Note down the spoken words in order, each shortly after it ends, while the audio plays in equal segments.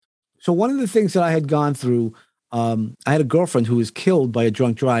So one of the things that I had gone through, I had a girlfriend who was killed by a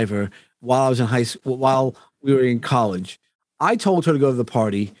drunk driver while I was in high school, while we were in college. I told her to go to the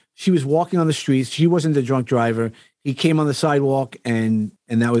party. She was walking on the streets. She wasn't the drunk driver. He came on the sidewalk, and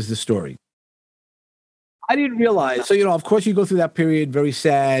that was the story. I didn't realize. So, of course, you go through that period very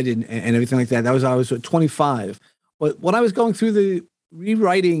sad and everything like that. I was 25. But when I was going through the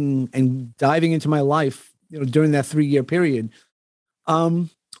rewriting and diving into my life, during that 3-year period, all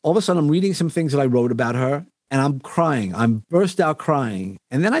of a sudden I'm reading some things that I wrote about her and I'm crying. I'm burst out crying.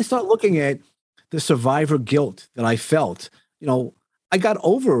 And then I start looking at the survivor guilt that I felt. I got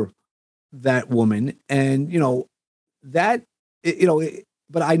over that woman and, that,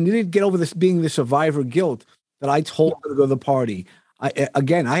 but I needed to get over this being the survivor guilt that I told her to go to the party. I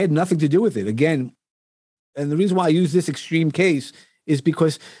had nothing to do with it. Again, and the reason why I use this extreme case is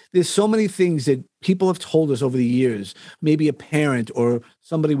because there's so many things that people have told us over the years, maybe a parent or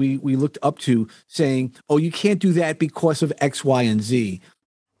somebody we looked up to saying, oh, you can't do that because of X, Y, and Z.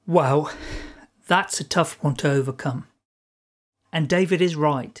 Well, that's a tough one to overcome. And David is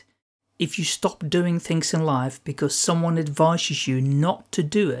right. If you stop doing things in life because someone advises you not to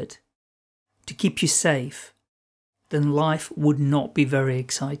do it, to keep you safe, then life would not be very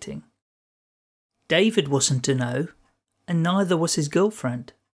exciting. David wasn't to know, and neither was his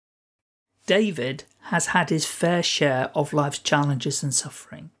girlfriend. David has had his fair share of life's challenges and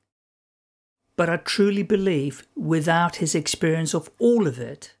suffering. But I truly believe without his experience of all of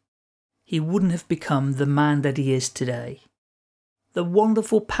it, he wouldn't have become the man that he is today. The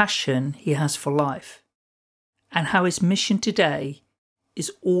wonderful passion he has for life, and how his mission today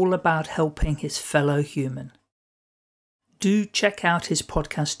is all about helping his fellow human. Do check out his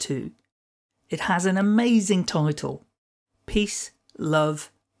podcast too. It has an amazing title, Peace,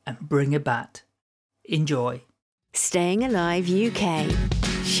 Love and Bring It Back. Enjoy. Staying Alive UK.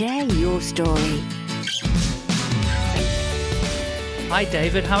 Share your story. Hi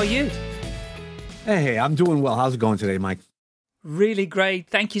David, how are you? Hey, I'm doing well. How's it going today, Mike? Really great.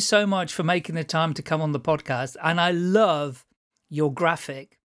 Thank you so much for making the time to come on the podcast. And I love your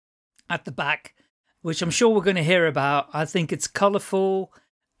graphic at the back, which I'm sure we're going to hear about. I think it's colourful.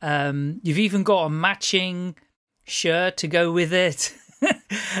 You've even got a matching shirt to go with it.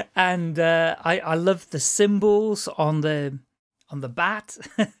 And I love the symbols on the bat.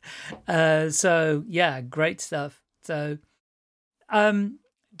 So yeah, great stuff. So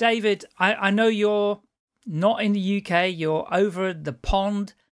David, I know you're not in the UK, you're over the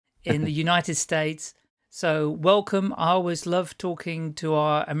pond in the United States. So welcome. I always love talking to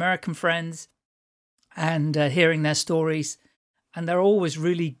our American friends and hearing their stories. And they're always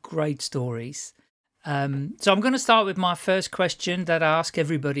really great stories. So I'm going to start with my first question that I ask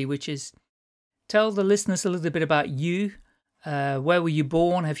everybody, which is, tell the listeners a little bit about you. Where were you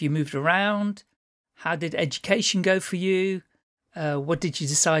born? Have you moved around? How did education go for you? What did you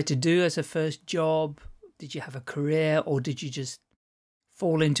decide to do as a first job? Did you have a career, or did you just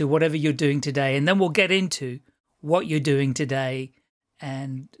fall into whatever you're doing today? And then we'll get into what you're doing today,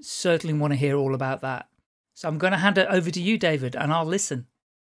 and certainly want to hear all about that. So I'm going to hand it over to you, David, and I'll listen.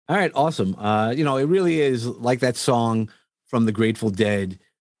 All right, awesome. It really is like that song from the Grateful Dead.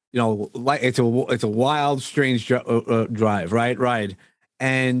 Like it's a wild, strange drive, right? Ride.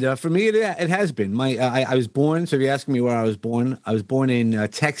 And for me, it has been. I was born. So if you're asking me where I was born in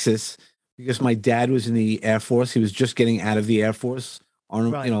Texas because my dad was in the Air Force. He was just getting out of the Air Force.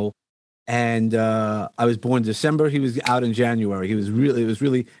 Right. And I was born December. He was out in January. It was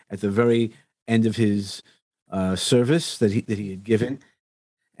really at the very end of his service that he had given.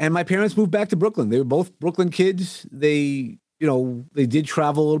 And my parents moved back to Brooklyn. They were both Brooklyn kids. They did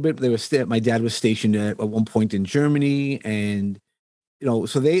travel a little bit. But my dad was stationed at one point in Germany, and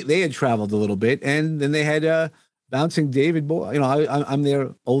so they had traveled a little bit. And then they had bouncing David boy. I'm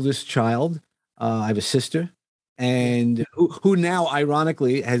their oldest child. I have a sister, and who now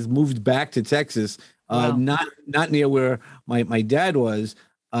ironically has moved back to Texas. Wow. Not near where my dad was,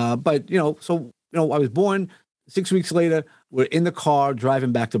 but I was born. 6 weeks later, we're in the car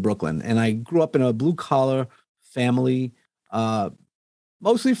driving back to Brooklyn, and I grew up in a blue collar family,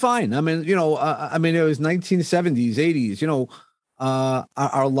 mostly fine. I mean, it was 1970s, 80s.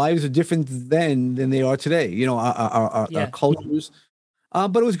 Our lives are different then than they are today. Our cultures,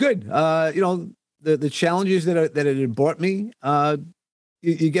 but it was good. The challenges that it had brought me,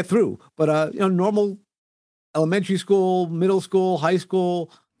 you get through. But normal elementary school, middle school, high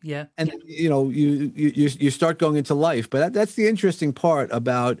school. Yeah. And you start going into life, but that's the interesting part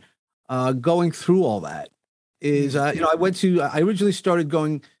about going through all that is I originally started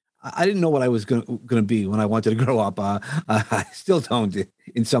going. I didn't know what I was gonna be when I wanted to grow up. I still don't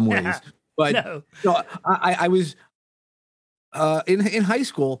in some ways, but No. I was in high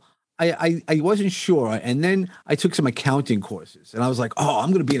school. I wasn't sure, and then I took some accounting courses, and I was like, oh,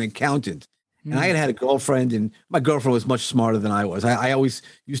 I'm gonna be an accountant. And I had a girlfriend, and my girlfriend was much smarter than I was. I always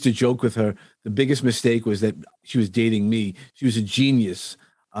used to joke with her. The biggest mistake was that she was dating me. She was a genius.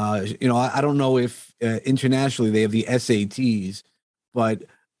 I don't know if internationally they have the SATs, but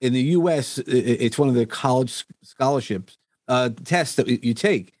in the U.S., it's one of the college scholarships tests that you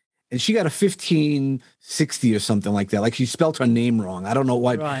take. And she got a 1560 or something like that. Like she spelled her name wrong. I don't know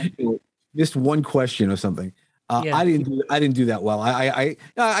what. Right. Missed one question or something. Yeah. I didn't do that well. I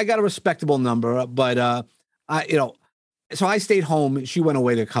got a respectable number, but so I stayed home. And she went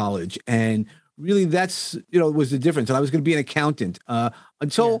away to college, and really that's was the difference. And I was going to be an accountant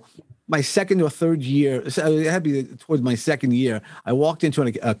until my second or third year. So it had to be towards my second year. I walked into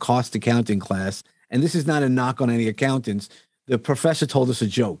a cost accounting class, and this is not a knock on any accountants. The professor told us a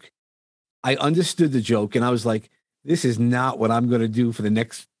joke. I understood the joke, and I was like, "This is not what I'm going to do for the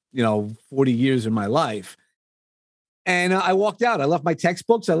next 40 years of my life." And I walked out. I left my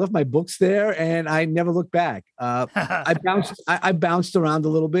textbooks. I left my books there, and I never looked back. I bounced. I bounced around a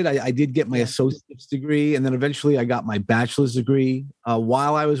little bit. I did get my associate's degree, and then eventually I got my bachelor's degree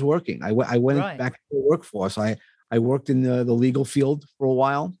while I was working. I went Right. back to the workforce. I worked in the legal field for a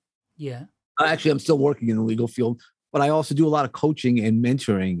while. Yeah. Actually, I'm still working in the legal field, but I also do a lot of coaching and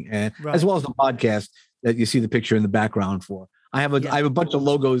mentoring, as well as the podcast that you see the picture in the background for. I have a bunch of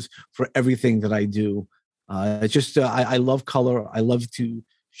logos for everything that I do. It's just I love color. I love to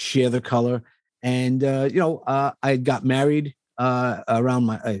share the color, and I got married around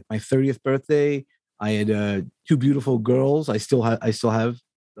my 30th birthday. I had two beautiful girls. I still have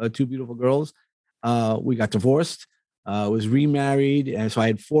two beautiful girls. We got divorced. Was remarried, and so I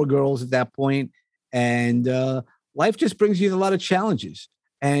had four girls at that point. And life just brings you a lot of challenges,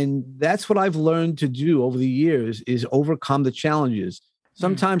 and that's what I've learned to do over the years is overcome the challenges.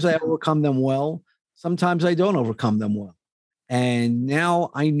 Sometimes I overcome them well. Sometimes I don't overcome them well. And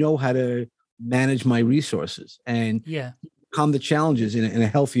now I know how to manage my resources and overcome the challenges in a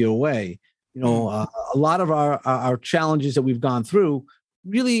healthier way. A lot of our challenges that we've gone through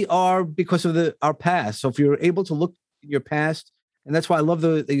really are because of our past. So if you're able to look at your past, and that's why I love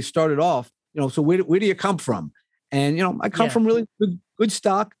that you started off, so where do you come from? And, I come from really good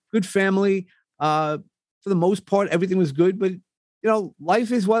stock, good family. For the most part, everything was good, but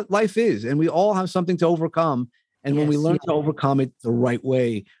life is what life is, and we all have something to overcome. And when we learn to overcome it the right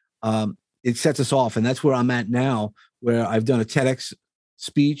way, it sets us off. And that's where I'm at now, where I've done a TEDx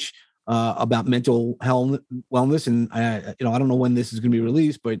speech about mental health, wellness. And I don't know when this is going to be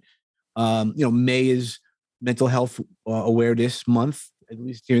released, but May is Mental Health Awareness Month, at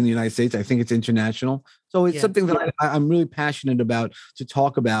least here in the United States. I think it's international. So it's something that I'm really passionate about to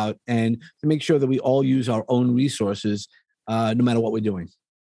talk about and to make sure that we all use our own resources no matter what we're doing.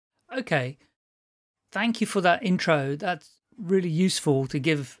 Okay. Thank you for that intro. That's really useful to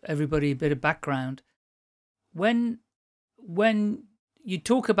give everybody a bit of background. When you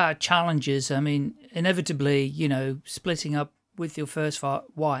talk about challenges, I mean, inevitably, splitting up with your first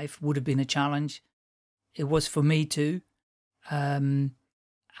wife would have been a challenge. It was for me too. And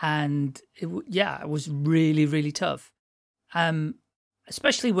it was really, really tough.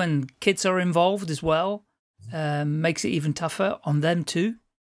 Especially when kids are involved as well. Makes it even tougher on them too.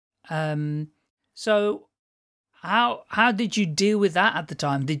 So how did you deal with that at the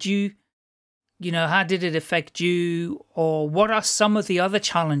time? Did you, how did it affect you? Or what are some of the other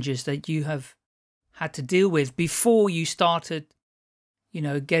challenges that you have had to deal with before you started,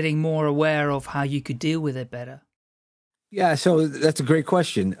 getting more aware of how you could deal with it better? Yeah, so that's a great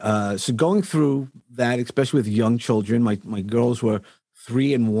question. So going through that, especially with young children, my girls were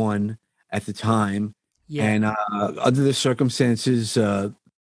 3 and 1 at the time. Yeah. And under the circumstances, it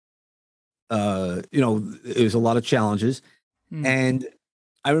was a lot of challenges. And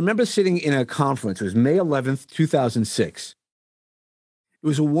I remember sitting in a conference. It was May 11th, 2006. It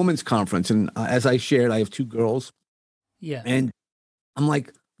was a women's conference. And as I shared, I have two girls. Yeah. And I'm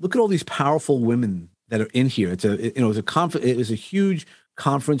like, look at all these powerful women that are in here. It was a conference. It was a huge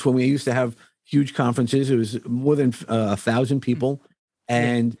conference when we used to have huge conferences. It was more than 1,000 people.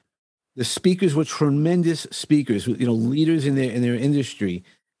 And the speakers were tremendous speakers, leaders in their industry.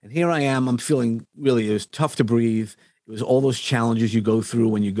 And here I am. I'm feeling really, it was tough to breathe. It was all those challenges you go through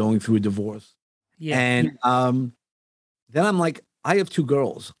when you're going through a divorce. Yeah. And then I'm like, I have two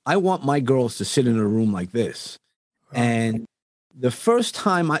girls. I want my girls to sit in a room like this. Right. And it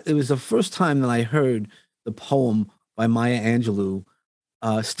was the first time that I heard the poem by Maya Angelou,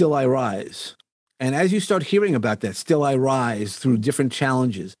 Still I Rise. And as you start hearing about that, Still I Rise through different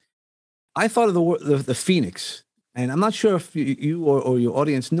challenges, I thought of the phoenix. And I'm not sure if you or your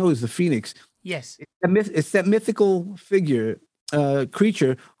audience knows the phoenix. Yes. It's that mythical figure,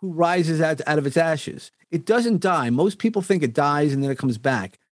 creature who rises out of its ashes. It doesn't die. Most people think it dies and then it comes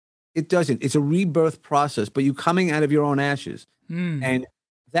back. It doesn't. It's a rebirth process, but you coming out of your own ashes. And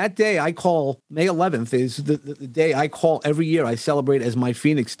that day I call May 11th is the day I call every year. I celebrate as my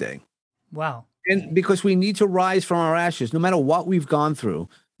Phoenix Day. Wow. And because we need to rise from our ashes, no matter what we've gone through.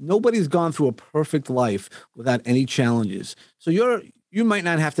 Nobody's gone through a perfect life without any challenges. So you might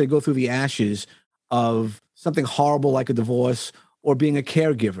not have to go through the ashes of something horrible like a divorce or being a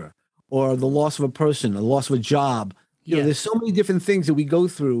caregiver or the loss of a person, the loss of a job. You know, there's so many different things that we go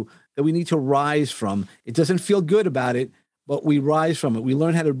through that we need to rise from. It doesn't feel good about it, but we rise from it. We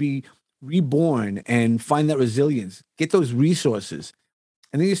learn how to be reborn and find that resilience, get those resources,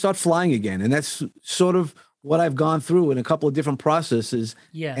 and then you start flying again. And that's sort of what I've gone through in a couple of different processes.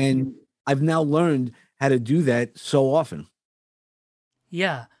 Yeah. And I've now learned how to do that so often.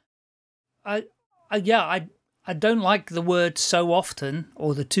 Yeah. I don't like the word so often,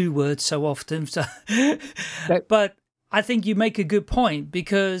 or the two words so often. So but I think you make a good point,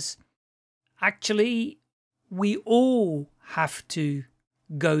 because actually we all have to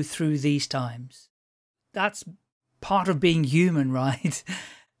go through these times. That's part of being human, right?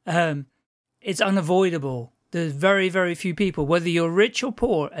 It's unavoidable. There's very, very few people, whether you're rich or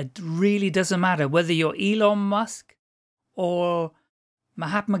poor, it really doesn't matter. Whether you're Elon Musk or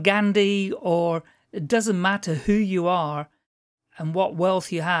Mahatma Gandhi, or it doesn't matter who you are and what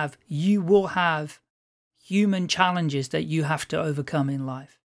wealth you have, you will have human challenges that you have to overcome in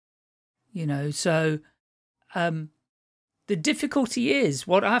life. You know, so the difficulty is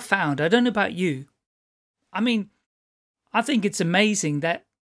what I found. I don't know about you. I mean, I think it's amazing that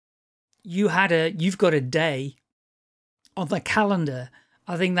you've got a day on the calendar.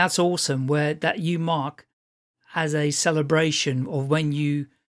 I think that's awesome, where that you mark as a celebration of when you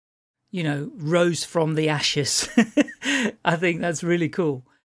rose from the ashes. I think that's really cool.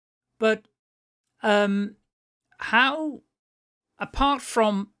 But how, apart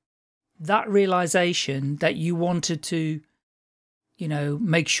from that realization that you wanted to,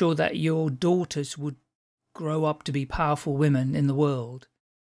 make sure that your daughters would grow up to be powerful women in the world,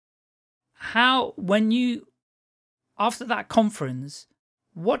 how, after that conference,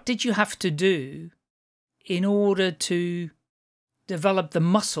 what did you have to do in order to develop the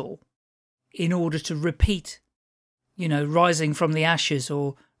muscle in order to repeat, rising from the ashes,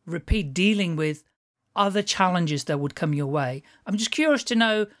 or repeat dealing with other challenges that would come your way? I'm just curious to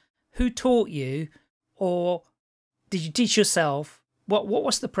know who taught you, or did you teach yourself? What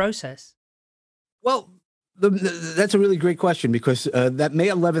was the process? Well, that's a really great question, because that May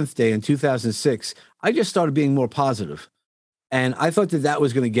 11th day in 2006, I just started being more positive. And I thought that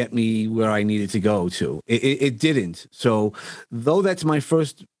was going to get me where I needed to go to. It didn't. So though that's my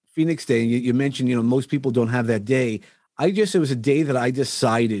first Phoenix Day, and you mentioned, most people don't have that day. It was a day that I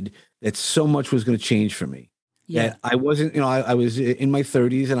decided that so much was going to change for me. Yeah. That I wasn't, I was in my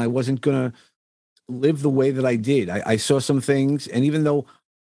 30s and I wasn't going to live the way that I did. I saw some things, and even though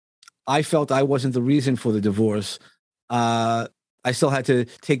I felt I wasn't the reason for the divorce, I still had to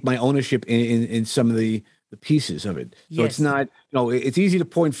take my ownership in some of the pieces of it. So Yes. it's not, it's easy to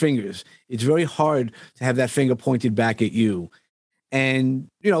point fingers. It's very hard to have that finger pointed back at you. And,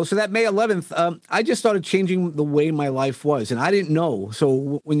 so that May 11th, I just started changing the way my life was, and I didn't know.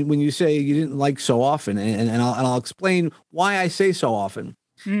 So when you say you didn't like so often, and I'll explain why I say so often,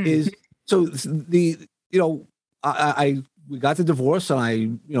 is so we got the divorce, and I,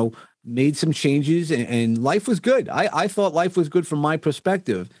 made some changes, and life was good. I thought life was good from my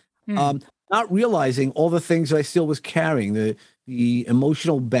perspective. Not realizing all the things I still was carrying, the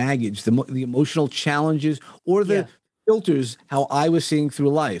emotional baggage, the emotional challenges, or the filters, how I was seeing through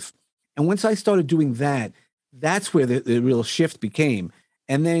life. And once I started doing that, that's where the real shift became.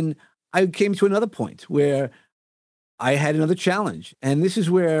 And then I came to another point where I had another challenge. And this is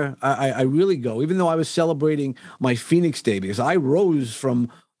where I really go, even though I was celebrating my Phoenix Day, because I rose from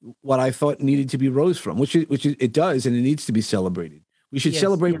what I thought needed to be rose from, which it does, and it needs to be celebrated. We should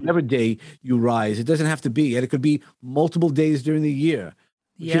celebrate whatever day you rise. It doesn't have to be, and it could be multiple days during the year.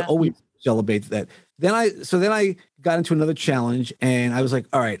 We should always celebrate that. Then I got into another challenge, and I was like,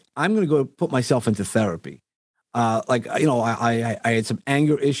 all right, I'm going to go put myself into therapy. I had some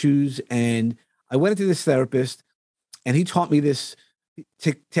anger issues, and I went into this therapist, and he taught me this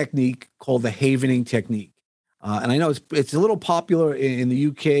technique called the havening technique. And I know it's a little popular in the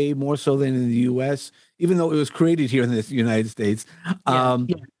UK more so than in the US. even though it was created here in the United States. Yeah.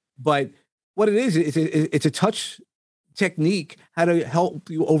 But what it is, it's a touch technique how to help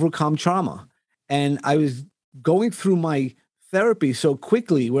you overcome trauma. And I was going through my therapy so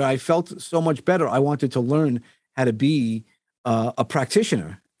quickly where I felt so much better. I wanted to learn how to be a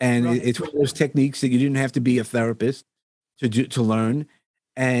practitioner. And Right. it's one of those techniques that you didn't have to be a therapist to learn.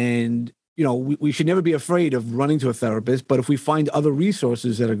 And, we should never be afraid of running to a therapist. But if we find other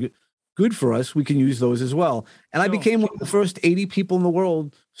resources that are good for us, we can use those as well. And I Sure. became one of the first 80 people in the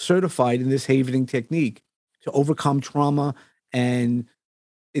world certified in this havening technique to overcome trauma. And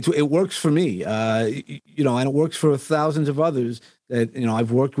it works for me, and it works for thousands of others that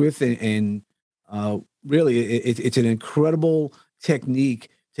I've worked with, and really, it's an incredible technique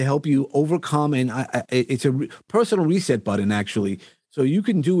to help you overcome. And it's a personal reset button, actually, so you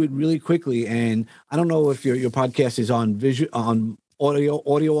can do it really quickly. And I don't know if your podcast is on on audio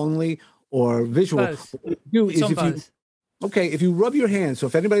only or visual. Both. What you do It's on if you both. Okay, if you rub your hands, so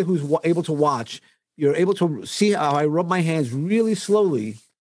if anybody who's able to watch, you're able to see how I rub my hands really slowly.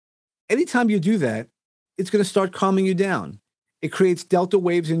 Anytime you do that, it's going to start calming you down. It creates delta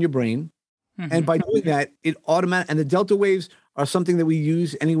waves in your brain. And by doing that, and the delta waves are something that we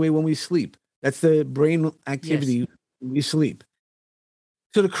use anyway when we sleep. That's the brain activity when we sleep.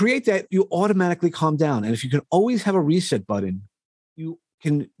 So to create that, you automatically calm down. And if you can always have a reset button, you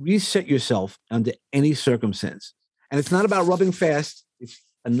can reset yourself under any circumstance. And it's not about rubbing fast. It's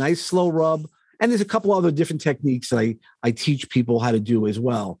a nice slow rub. And there's a couple other different techniques that I teach people how to do as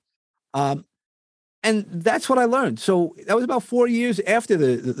well. And that's what I learned. So that was about 4 years after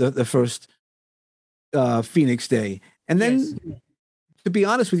the first Phoenix Day. And then, to be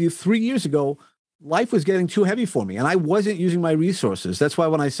honest with you, 3 years ago, life was getting too heavy for me, and I wasn't using my resources. That's why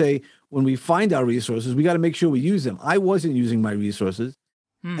when I say when we find our resources, we got to make sure we use them. I wasn't using my resources,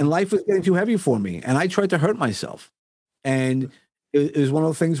 and life was getting too heavy for me, and I tried to hurt myself. And it was one of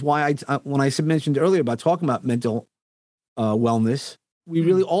the things why when I mentioned earlier about talking about mental wellness, we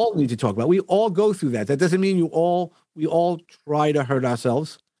really all need to talk about. We all go through that. That doesn't mean we all try to hurt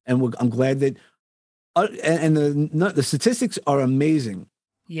ourselves. And I'm glad that, and the statistics are amazing.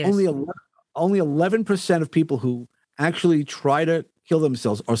 Yes. Only 11% of people who actually try to kill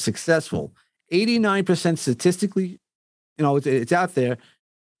themselves are successful. 89% statistically, it's out there,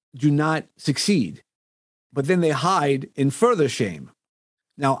 do not succeed. But then they hide in further shame.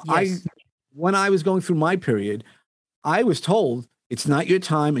 Now, when I was going through my period, I was told it's not your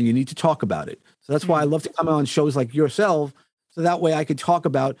time and you need to talk about it. So that's why I love to come on shows like yourself, so that way I could talk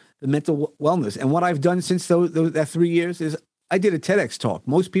about the mental wellness. And what I've done since that 3 years is I did a TEDx talk.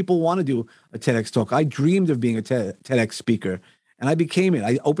 Most people want to do a TEDx talk. I dreamed of being a TEDx speaker, and I became it.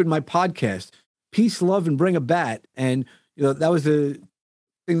 I opened my podcast, Peace, Love, and Bring a Bat. And that was the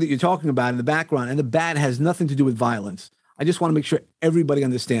thing that you're talking about in the background. And the bat has nothing to do with violence. I just want to make sure everybody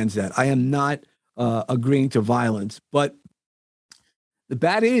understands that. I am not agreeing to violence, but the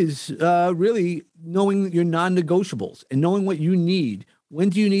bat is really knowing your non-negotiables and knowing what you need. When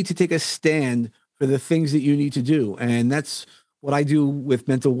do you need to take a stand for the things that you need to do? And that's what I do with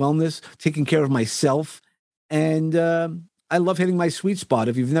mental wellness, taking care of myself. And I love hitting my sweet spot.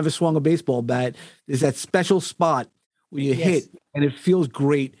 If you've never swung a baseball bat, there's that special spot where you hit and it feels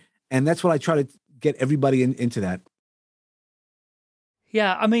great. And that's what I try to get everybody into that.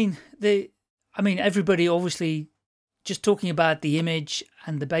 Yeah, I mean, everybody obviously just talking about the image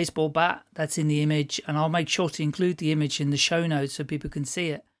and the baseball bat that's in the image, and I'll make sure to include the image in the show notes so people can see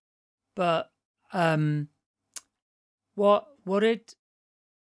it. But the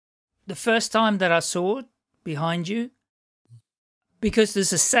first time that I saw it behind you, because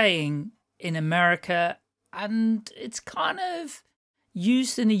there's a saying in America, and it's kind of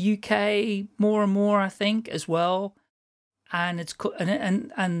used in the UK more and more, I think, as well. And it's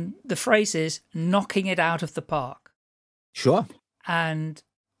and the phrase is knocking it out of the park. Sure. And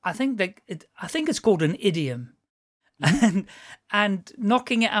I think it's called an idiom. And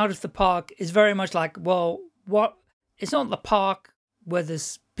knocking it out of the park is very much like, it's not the park where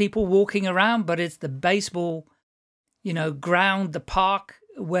there's people walking around, but it's the baseball, ground, the park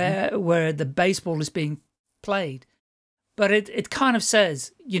where the baseball is being played. But it kind of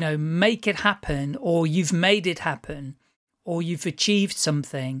says, make it happen, or you've made it happen, or you've achieved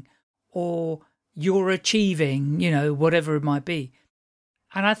something, or you're achieving, whatever it might be.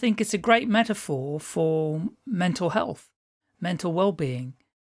 And I think it's a great metaphor for mental health, mental well-being,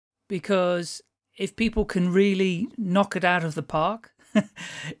 because if people can really knock it out of the park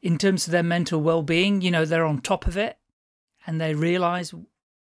in terms of their mental well-being, they're on top of it and they realize,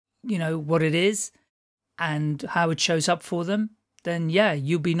 what it is and how it shows up for them, then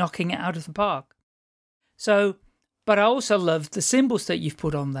you'll be knocking it out of the park. So, but I also love the symbols that you've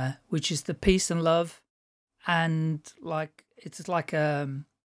put on there, which is the peace and love, and like it's like a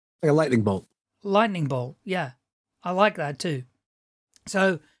lightning bolt. lightning bolt. Yeah, I like that too.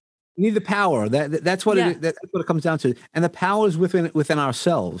 So You need the power. That's what yeah, that's what it comes down to. And the power is within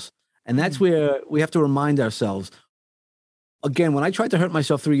ourselves. And that's where we have to remind ourselves. Again, when I tried to hurt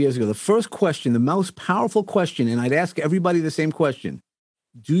myself 3 years ago, the first question, the most powerful question, and I'd ask everybody the same question: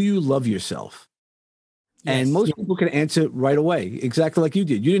 do you love yourself? yes, And most people can answer right away, exactly like you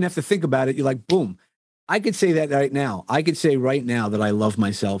did. You didn't have to think about it. You're like, boom. I could say that right now. I could say right now that I love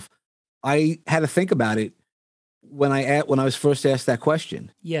myself. I had to think about it when I was first asked that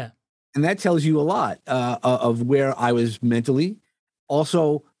question. yeah, And that tells you a lot of where I was mentally.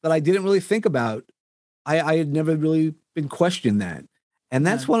 Also, that I didn't really think about. I had never really been questioned that. And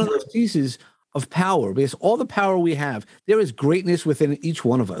that's no, one of those pieces of power, because all the power we have, there is greatness within each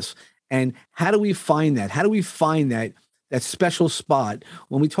one of us. And how do we find that? How do we find that special spot?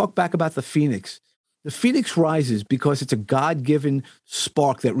 When we talk back about the phoenix rises because it's a God-given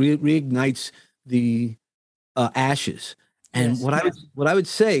spark that reignites the ashes. And yes, what I would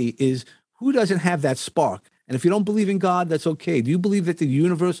say is, who doesn't have that spark? And if you don't believe in God, that's okay. Do you believe that the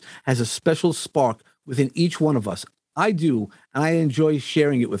universe has a special spark within each one of us? I do, and I enjoy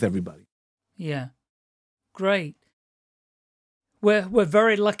sharing it with everybody. yeah, great. We're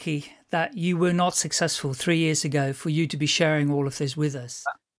very lucky that you were not successful 3 years ago for you to be sharing all of this with us.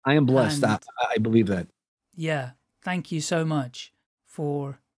 I am blessed. And I believe that. yeah, thank you so much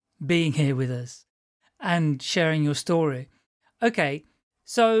for being here with us and sharing your story. Okay,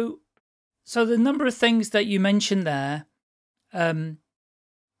 so the number of things that you mentioned there, you've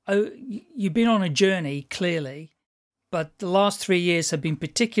been on a journey clearly, but the last 3 years have been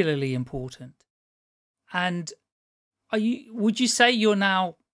particularly important. And would you say you're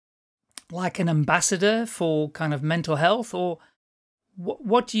now like an ambassador for kind of mental health, or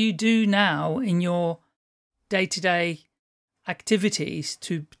what do you do now in your day-to-day activities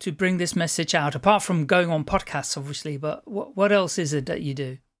to bring this message out, apart from going on podcasts, obviously, but what else is it that you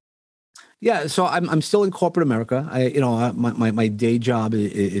do? Yeah, so I'm still in corporate America. My day job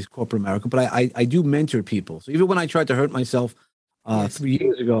is corporate America, but I do mentor people. So even when I tried to hurt myself Yes. 3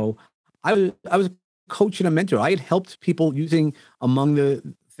 years ago, I was a coach and a mentor. I had helped people using, among the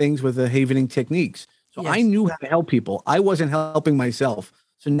things, with the havening techniques. So I Yes. knew how to help people. I wasn't helping myself.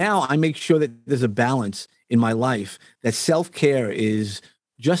 So now I make sure that there's a balance in my life, that self-care is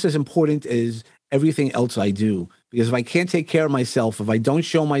just as important as everything else I do. Because if I can't take care of myself, if I don't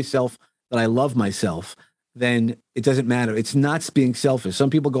show myself that I love myself, then it doesn't matter. It's not being selfish. Some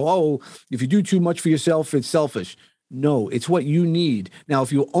people go, oh, if you do too much for yourself, it's selfish. No, it's what you need. Now,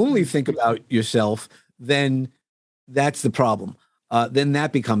 if you only think about yourself, then that's the problem. Then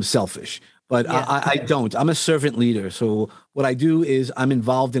that becomes selfish. But Yeah. I don't. I'm a servant leader. So what I do is I'm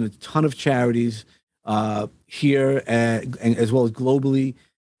involved in a ton of charities here and as well as globally.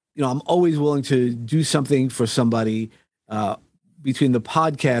 You know, I'm always willing to do something for somebody. Between the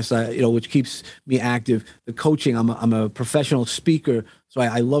podcast, which keeps me active, the coaching, I'm a professional speaker, so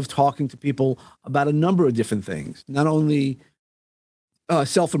I love talking to people about a number of different things, not only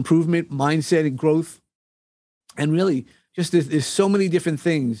self-improvement, mindset, and growth, and really just there's so many different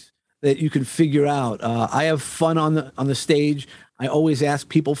things that you can figure out. I have fun on the stage. I always ask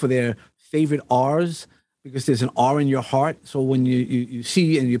people for their favorite R's, because there's an R in your heart. So when you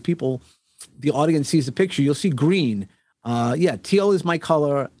see, and your people, the audience sees the picture, you'll see green. Teal is my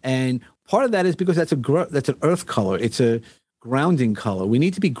color, and part of that is because that's an earth color. It's a grounding color. We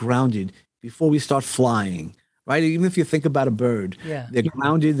need to be grounded before we start flying, right? Even if you think about a bird, they're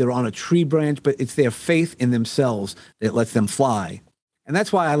grounded, they're on a tree branch, but it's their faith in themselves that lets them fly. And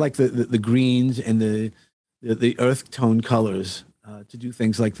that's why I like the greens and the earth tone colors to do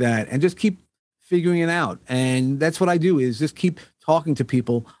things like that, and just keep figuring it out. And that's what I do, is just keep talking to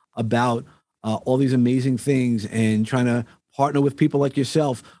people about all these amazing things, and trying to partner with people like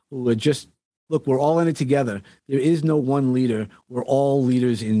yourself who are just, look, we're all in it together. There is no one leader. We're all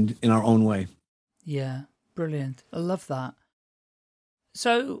leaders in our own way. Yeah, brilliant. I love that.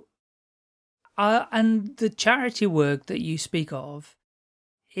 So, and the charity work that you speak of,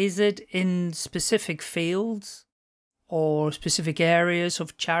 is it in specific fields or specific areas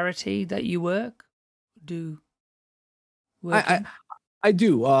of charity that you work? I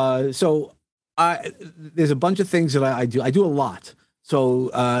do. There's a bunch of things that I do. I do a lot.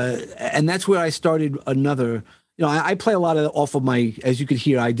 So, and that's where I started another, I play a lot off of my, as you could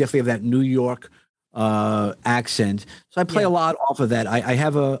hear, I definitely have that New York accent. So I play a lot off of that. I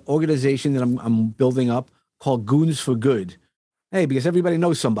have an organization that I'm building up called Goons for Good. Hey, because everybody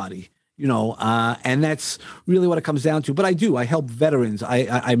knows somebody. and that's really what it comes down to. But I help veterans.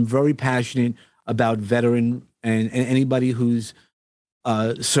 I'm very passionate about veteran and anybody who's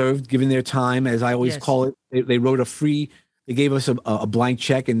served, given their time, as I always Yes. call it. They gave us a blank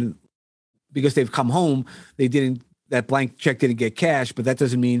check, and because they've come home, that blank check didn't get cashed, but that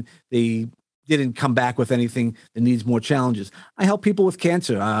doesn't mean they didn't come back with anything that needs more challenges. I help people with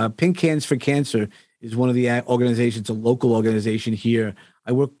cancer. Pink Hands for Cancer is one of the organizations, a local organization here.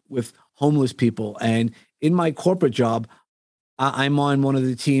 I work with homeless people, and in my corporate job, I'm on one of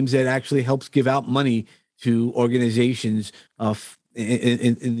the teams that actually helps give out money to organizations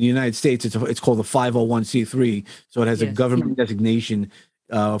in the United States. It's called the 501c3, so it has a Yes. government designation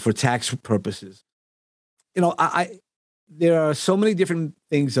for tax purposes. I there are so many different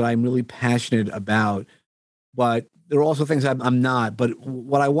things that I'm really passionate about, but there are also things I'm not. But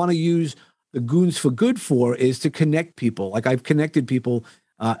what I want to use the Goons for Good for is to connect people. Like I've connected people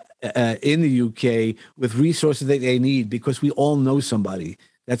in the UK with resources that they need because we all know somebody.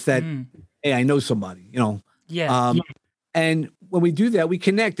 That's that. Hey, I know somebody. Yeah. And when we do that, we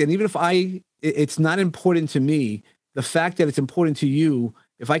connect. And even if it's not important to me, the fact that it's important to you,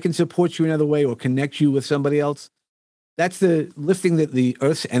 if I can support you another way or connect you with somebody else, that's the lifting the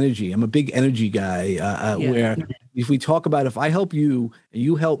earth's energy. I'm a big energy guy, where if we talk about if I help you and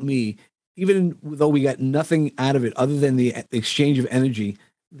you help me, even though we got nothing out of it other than the exchange of energy,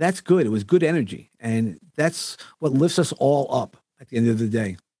 that's good. It was good energy. And that's what lifts us all up at the end of the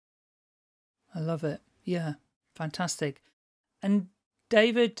day. I love it. Yeah. Fantastic. And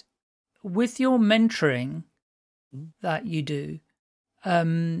David, with your mentoring that you do,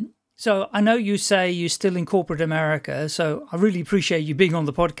 so I know you say you're still in corporate America, so I really appreciate you being on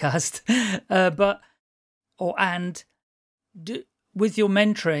the podcast. With your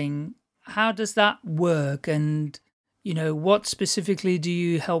mentoring, how does that work? And, what specifically do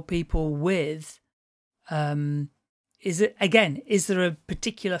you help people with? Is there a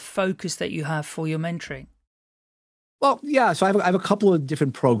particular focus that you have for your mentoring? Well, yeah. So I have a couple of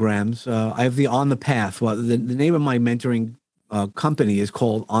different programs. I have the On the Path. Well, the name of my mentoring company is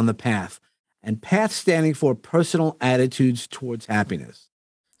called On the Path, and PATH standing for Personal Attitudes Towards Happiness.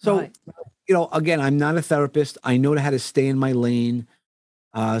 So, Right. Again, I'm not a therapist. I know how to stay in my lane.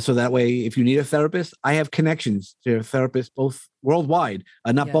 So that way, if you need a therapist, I have connections to therapists both worldwide,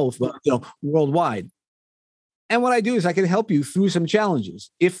 not both, but worldwide. And what I do is I can help you through some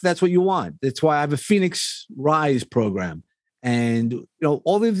challenges if that's what you want. That's why I have a Phoenix Rise program. And,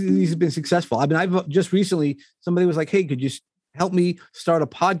 all of these have been successful. I mean, I've just recently, somebody was like, hey, could you help me start a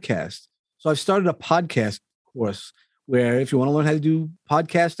podcast? So I've started a podcast course where if you want to learn how to do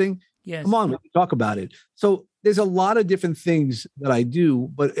podcasting, come on, we can talk about it. So there's a lot of different things that I do,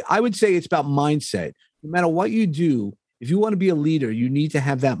 but I would say it's about mindset. No matter what you do, if you want to be a leader, you need to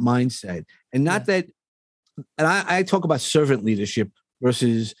have that mindset. And not that, and I talk about servant leadership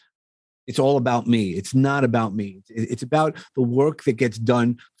versus it's all about me. It's not about me. It's about the work that gets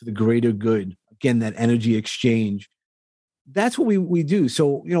done for the greater good. Again, that energy exchange. That's what we do.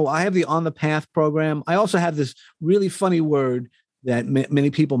 So, I have the On the Path program. I also have this really funny word that many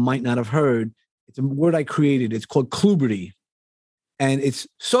people might not have heard. It's a word I created. It's called kluberty. And it's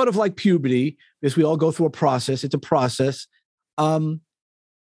sort of like puberty because we all go through a process. It's a process.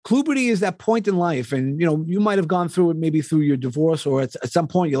 Kluberty is that point in life. And, you might have gone through it maybe through your divorce or at some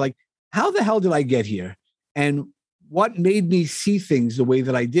point you're like, how the hell did I get here? And what made me see things the way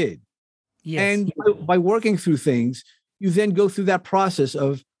that I did? Yes. And by working through things, you then go through that process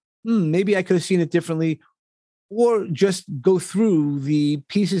of, maybe I could have seen it differently, or just go through the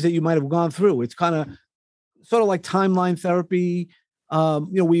pieces that you might have gone through. It's kind of sort of like timeline therapy,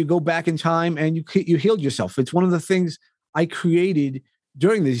 where you go back in time and you healed yourself. It's one of the things I created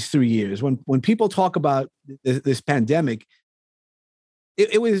during these 3 years. When people talk about this pandemic,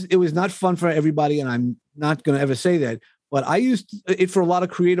 it was not fun for everybody, and I'm not going to ever say that. But I used it for a lot of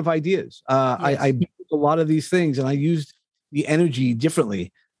creative ideas. I built a lot of these things, and I used the energy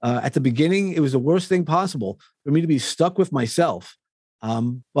differently. At the beginning, it was the worst thing possible for me to be stuck with myself.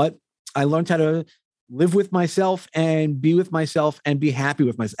 But I learned how to live with myself and be with myself and be happy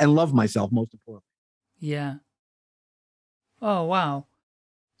with myself and love myself, most importantly. Yeah. Oh, wow.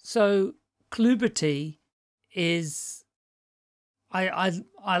 So Kluberty is, I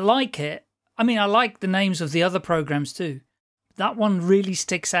like it. I mean, I like the names of the other programs too. That one really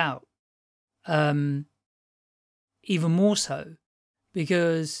sticks out, even more so,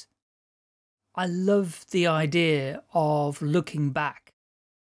 because I love the idea of looking back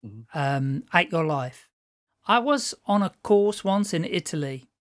at your life. I was on a course once in Italy,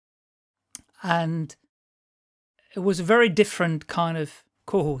 and it was a very different kind of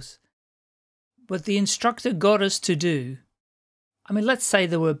course. But the instructor got us to do, I mean, let's say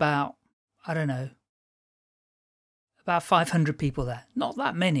there were about, I don't know, about 500 people there. Not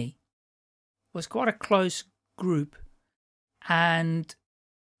that many. It was quite a close group. And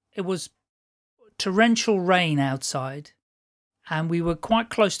it was torrential rain outside. And we were quite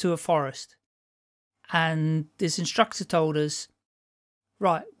close to a forest. And this instructor told us,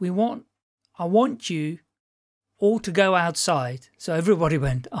 right, I want you all to go outside. So everybody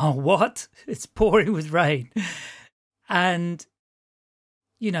went, oh, what? It's pouring with rain. And,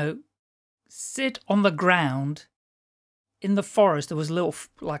 sit on the ground in the forest. There was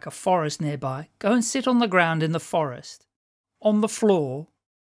like a forest nearby. Go and sit on the ground in the forest, on the floor.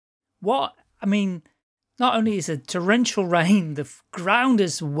 What? I mean, not only is it torrential rain, the ground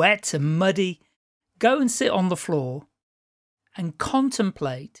is wet and muddy. Go and sit on the floor and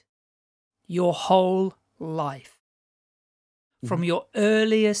contemplate your whole life from your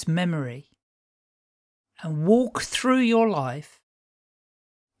earliest memory, and walk through your life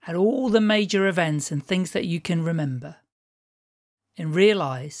at all the major events and things that you can remember, and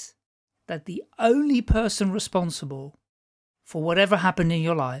realize that the only person responsible for whatever happened in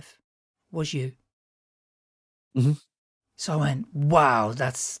your life was you. Mm-hmm. So I went, wow,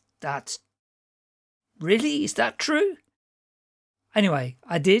 that's really? Is that true? Anyway,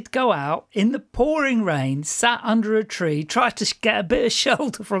 I did go out in the pouring rain, sat under a tree, tried to get a bit of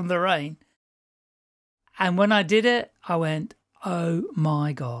shelter from the rain. And when I did it, I went, oh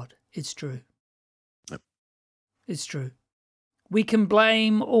my God, it's true. Yep. It's true. We can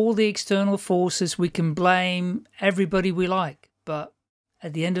blame all the external forces. We can blame everybody we like. But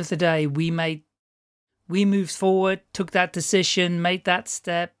at the end of the day, we moved forward, took that decision, made that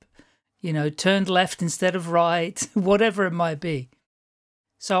step, turned left instead of right, whatever it might be.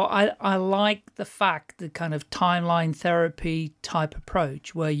 So I like the fact, the kind of timeline therapy type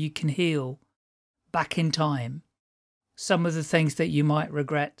approach where you can heal back in time some of the things that you might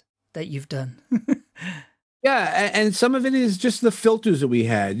regret that you've done. Yeah, and some of it is just the filters that we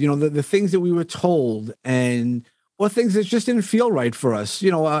had, the things that we were told, or things that just didn't feel right for us.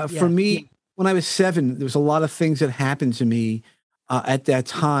 For me, when I was 7, there was a lot of things that happened to me at that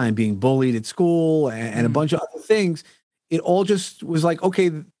time, being bullied at school and a bunch of other things. It all just was like, okay,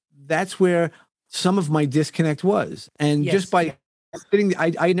 that's where some of my disconnect was. And just by sitting,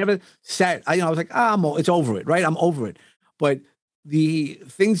 I never sat, I was like, it's over it, right? I'm over it. But the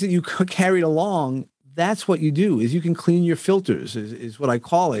things that you carried along, that's what you do, is you can clean your filters, is what I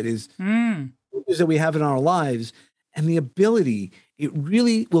call it, is filters that we have in our lives. And the ability, it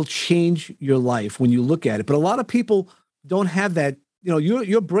really will change your life when you look at it. But a lot of people don't have that.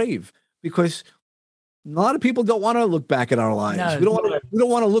 You're brave, because a lot of people don't want to look back at our lives. No. We don't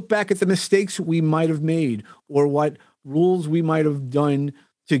want to look back at the mistakes we might have made, or what rules we might have done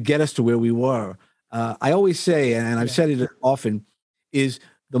to get us to where we were. I always say, and I've said it often, is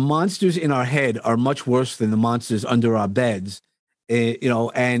the monsters in our head are much worse than the monsters under our beds.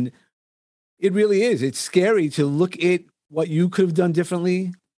 And it really is. It's scary to look at what you could have done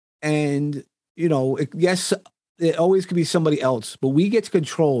differently. And, yes, it always could be somebody else, but we get to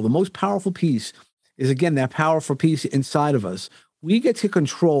control. The most powerful piece is, again, that powerful piece inside of us. We get to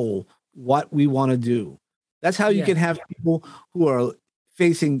control what we want to do. That's how you can have people who are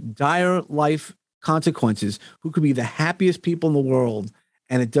facing dire life consequences, who could be the happiest people in the world,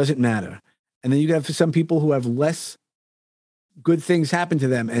 and it doesn't matter. And then you have some people who have less good things happen to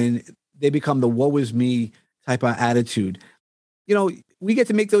them, and they become the woe is me type of attitude. We get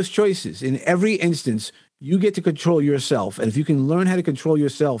to make those choices. In every instance, you get to control yourself. And if you can learn how to control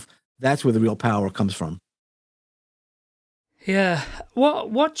yourself, that's where the real power comes from. Yeah.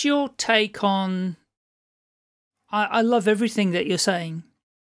 What's your take on... I love everything that you're saying.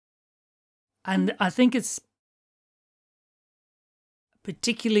 And I think it's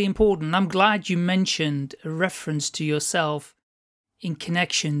particularly important. I'm glad you mentioned a reference to yourself in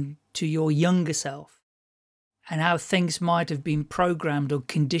connection to your younger self, and how things might have been programmed or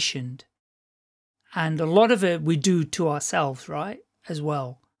conditioned. And a lot of it we do to ourselves, right? As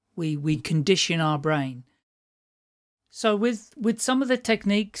well. We condition our brain. So with some of the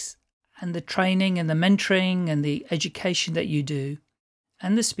techniques and the training and the mentoring and the education that you do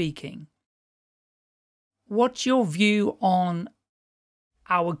and the speaking, what's your view on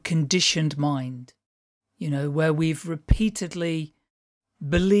our conditioned mind? Where we've repeatedly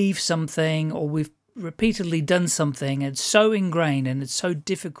believed something, or we've repeatedly done something, and it's so ingrained and it's so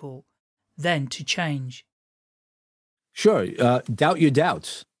difficult then to change. Sure. Doubt your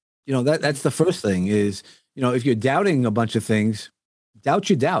doubts. That's the first thing is, if you're doubting a bunch of things, doubt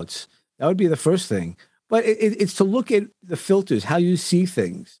your doubts. That would be the first thing. But it's to look at the filters, how you see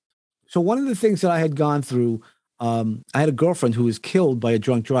things. So one of the things that I had gone through, I had a girlfriend who was killed by a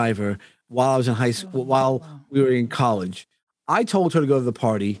drunk driver while I was in high school, while Wow. we were in college. I told her to go to the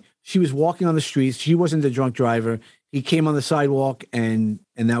party. She was walking on the streets. She wasn't the drunk driver. He came on the sidewalk, and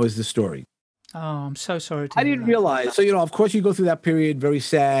that was the story. Oh, I'm so sorry to I hear didn't that. realize. So, of course, you go through that period very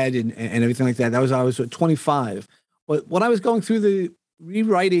sad and everything like that. I was 25. But when I was going through the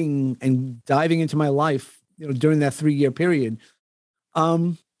rewriting and diving into my life, during that 3-year period,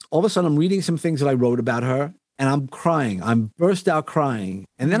 um, all of a sudden I'm reading some things that I wrote about her and I'm crying. I'm burst out crying.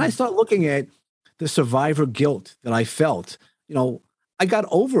 And then I start looking at the survivor guilt that I felt. I got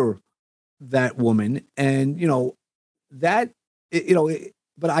over that woman and, that,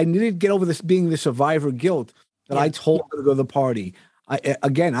 but I needed to get over this being the survivor guilt that I Yeah. told her to go to the party. I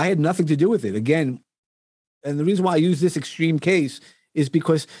had nothing to do with it. Again, and the reason why I use this extreme case is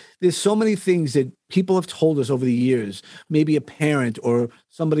because there's so many things that people have told us over the years, maybe a parent or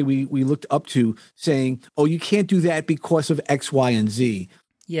somebody we looked up to saying, oh, you can't do that because of X, Y, and Z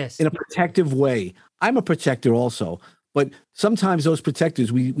Yes. in a protective way. I'm a protector also, but sometimes those protectors,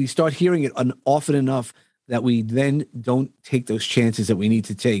 we start hearing it often enough that we then don't take those chances that we need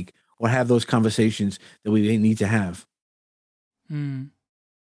to take or have those conversations that we need to have.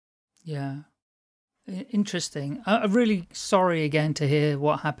 Yeah. Interesting. I'm really sorry again to hear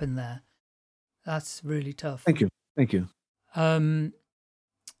what happened there. That's really tough. Thank you. Thank you.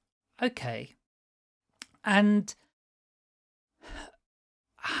 Okay. And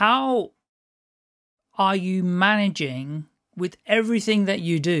how are you managing with everything that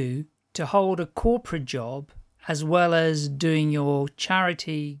you do to hold a corporate job as well as doing your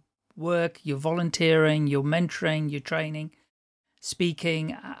charity work, your volunteering, your mentoring, your training,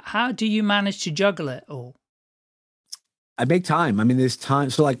 speaking? How do you manage to juggle it all? I make time. I mean, there's time.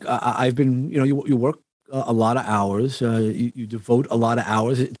 So like I've been, you work a lot of hours. You devote a lot of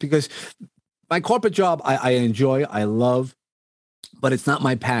hours. It's because my corporate job, I enjoy, I love, but it's not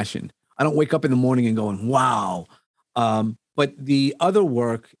my passion. I don't wake up in the morning and going, wow. But the other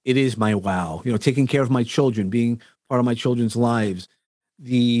work, it is my wow. Taking care of my children, being part of my children's lives,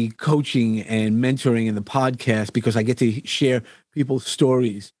 the coaching and mentoring and the podcast, because I get to share people's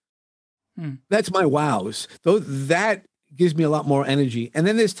stories. That's my wows. That gives me a lot more energy. And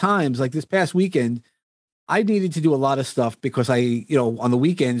then there's times like this past weekend, I needed to do a lot of stuff because on the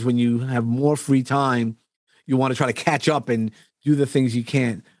weekends when you have more free time, you want to try to catch up and do the things you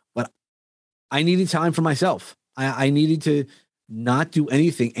can't. But I needed time for myself. I needed to not do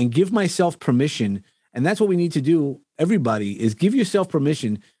anything and give myself permission. And that's what we need to do. Everybody is give yourself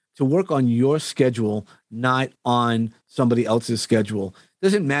permission to work on your schedule, not on somebody else's schedule.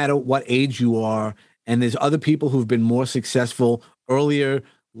 Doesn't matter what age you are. And there's other people who've been more successful earlier,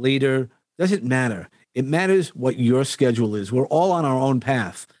 later. Doesn't matter. It matters what your schedule is. We're all on our own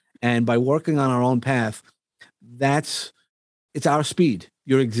path. And by working on our own path, it's our speed.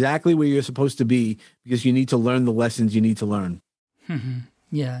 You're exactly where you're supposed to be because you need to learn the lessons you need to learn.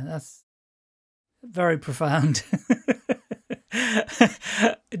 Yeah, that's very profound.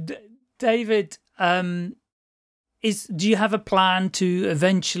 David, do you have a plan to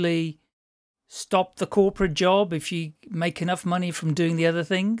eventually stop the corporate job if you make enough money from doing the other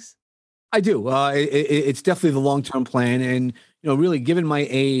things? I do. It's definitely the long-term plan. And, really given my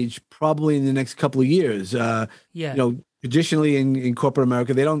age, probably in the next couple of years, traditionally in corporate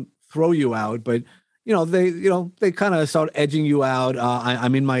America, they don't throw you out, but, they kind of start edging you out.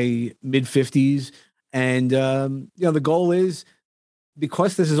 I'm in my mid 50s and, the goal is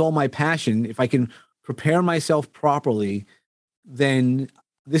because this is all my passion, if I can prepare myself properly, then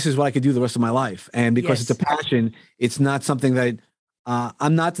this is what I could do the rest of my life. And because it's a passion, it's not something that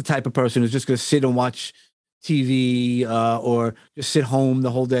I'm not the type of person who's just going to sit and watch TV or just sit home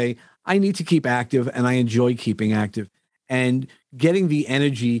the whole day. I need to keep active and I enjoy keeping active and getting the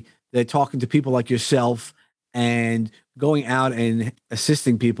energy that talking to people like yourself and going out and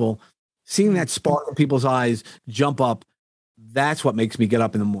assisting people, seeing that spark in people's eyes jump up. That's what makes me get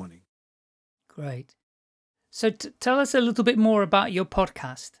up in the morning. Great. So tell us a little bit more about your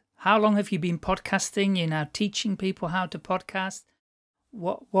podcast. How long have you been podcasting? You're now teaching people how to podcast.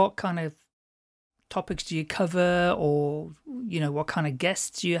 What kind of topics do you cover, or what kind of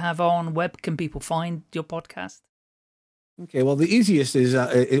guests do you have on? Where can people find your podcast? Okay, well, the easiest is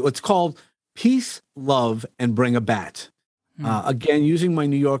it's called Peace, Love, and Bring a Bat. Again, using my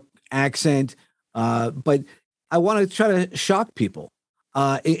New York accent, but I want to try to shock people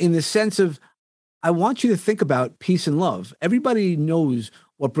in the sense of I want you to think about peace and love. Everybody knows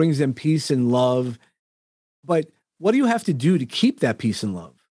what brings them peace and love, but what do you have to do to keep that peace and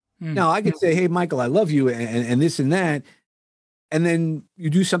love? Now, I can say, hey, Michael, I love you and this and that. and then you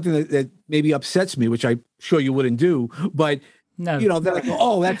do something that maybe upsets me, which I'm sure you wouldn't do, but No. then I go,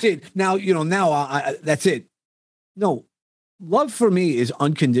 oh, that's it. Now, now that's it. No, love for me is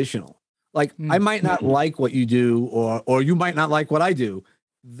unconditional. Like I might not like what you do, or you might not like what I do.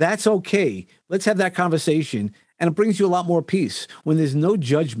 That's okay. Let's have that conversation. And it brings you a lot more peace when there's no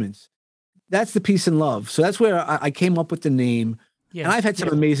judgments. That's the peace and love. So that's where I came up with the name. Yeah. And I've had some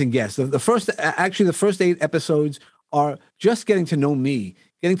amazing guests. The first 8 episodes are just getting to know me,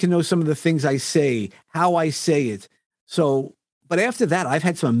 getting to know some of the things I say, how I say it. So, but after that, I've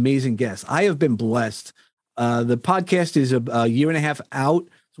had some amazing guests. I have been blessed. The podcast is a year and a half out.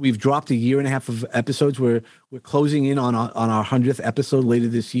 So we've dropped a year and a half of episodes. We're closing in on our 100th episode later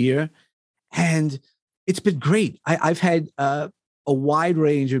this year. And it's been great. I've had a wide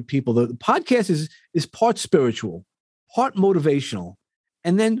range of people. The podcast is part spiritual, part motivational,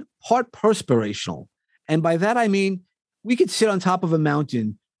 and then part perspirational. And by that, I mean, we could sit on top of a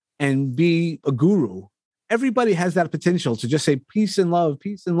mountain and be a guru. Everybody has that potential to just say peace and love,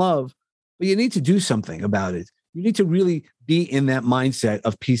 but you need to do something about it. You need to really be in that mindset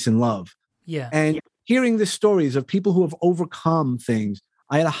of peace and love. Yeah. And hearing the stories of people who have overcome things.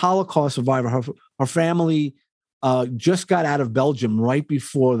 I had a Holocaust survivor. Her family just got out of Belgium right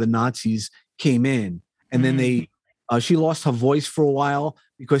before the Nazis came in. And then she lost her voice for a while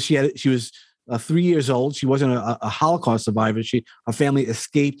because she was 3 years old. She wasn't a Holocaust survivor. Her family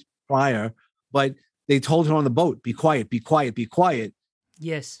escaped prior, but they told her on the boat, be quiet, be quiet, be quiet.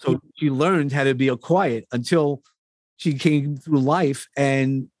 Yes. So she learned how to be quiet until she came through life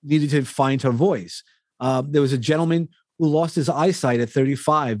and needed to find her voice. There was a gentleman who lost his eyesight at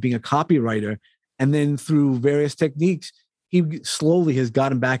 35, being a copywriter. And then through various techniques, he slowly has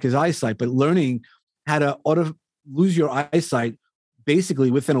gotten back his eyesight. But learning how to lose your eyesight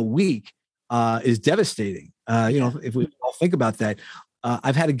basically within a week is devastating. If we all think about that.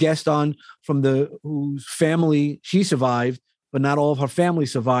 I've had a guest on from whose family she survived, but not all of her family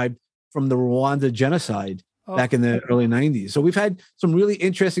survived from the Rwanda genocide back in the early 90s. So we've had some really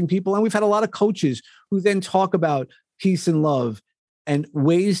interesting people, and we've had a lot of coaches who then talk about peace and love and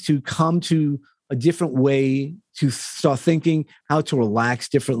ways to come to a different way to start thinking, how to relax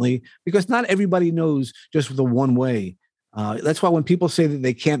differently, because not everybody knows just the one way. That's why when people say that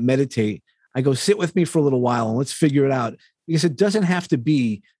they can't meditate, I go, sit with me for a little while and let's figure it out. Because it doesn't have to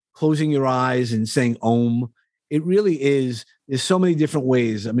be closing your eyes and saying Om. It really is. There's so many different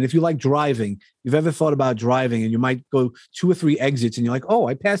ways. I mean, if you like driving, you've ever thought about driving and you might go 2 or 3 exits and you're like, oh,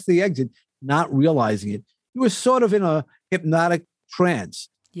 I passed the exit, not realizing it. You were sort of in a hypnotic trance.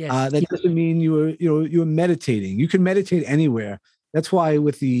 Yes. That doesn't mean you were meditating. You can meditate anywhere. That's why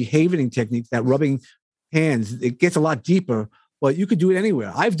with the havening technique, that rubbing hands, it gets a lot deeper, but you could do it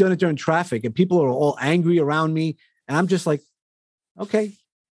anywhere. I've done it during traffic and people are all angry around me. And I'm just like, okay,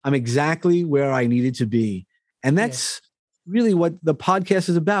 I'm exactly where I needed to be. And that's really what the podcast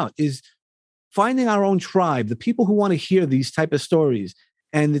is about, is finding our own tribe, the people who want to hear these type of stories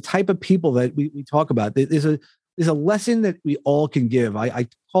and the type of people that we talk about. There's a lesson that we all can give. I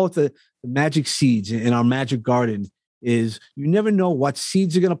call it the magic seeds in our magic garden. Is you never know what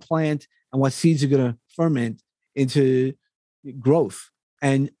seeds are going to plant and what seeds are going to ferment into growth.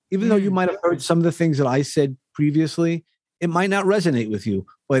 And even though you might have heard some of the things that I said previously, it might not resonate with you,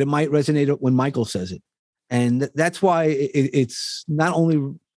 but it might resonate when Michael says it. And that's why it's not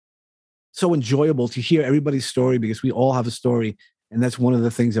only so enjoyable to hear everybody's story, because we all have a story. And that's one of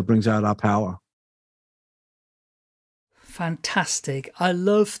the things that brings out our power. Fantastic. I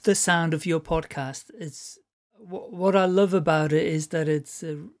love the sound of your podcast. It's what I love about it is that it's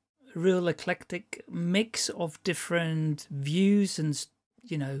a real eclectic mix of different views and,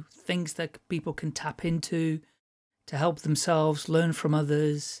 things that people can tap into to help themselves, learn from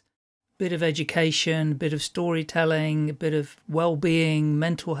others, a bit of education, a bit of storytelling, a bit of well-being,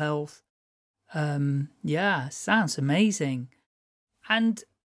 mental health. Sounds amazing. And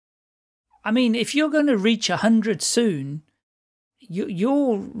I mean, if you're going to reach 100 soon,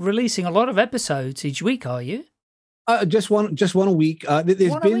 you're releasing a lot of episodes each week, are you? Just one a week. There's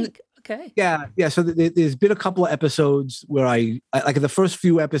been a week? Okay. Yeah. So there's been a couple of episodes where I like the first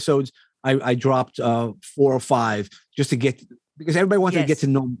few episodes, I dropped 4 or 5 just to because everybody wanted to get to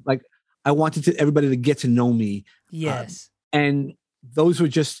know. Like I wanted everybody to get to know me. Yes. And those were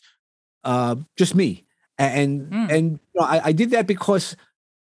just me. And I did that because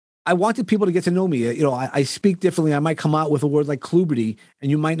I wanted people to get to know me. I speak differently. I might come out with a word like kluberty,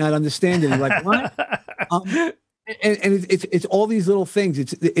 and you might not understand it. You're like, what? And it's all these little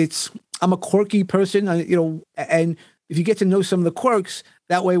things. I'm a quirky person, and if you get to know some of the quirks,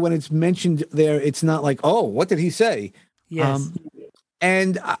 that way when it's mentioned there, it's not like, oh, what did he say? Yes.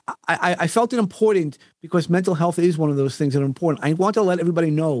 And I felt it important because mental health is one of those things that are important. I want to let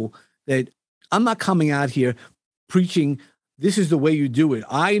everybody know that I'm not coming out here preaching, this is the way you do it.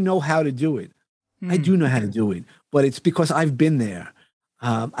 I know how to do it. I do know how to do it, but it's because I've been there.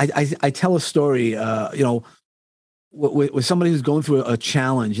 I tell a story, with somebody who's going through a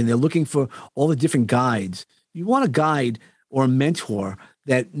challenge and they're looking for all the different guides. You want a guide or a mentor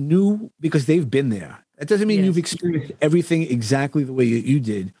that knew because they've been there. That doesn't mean you've experienced everything exactly the way you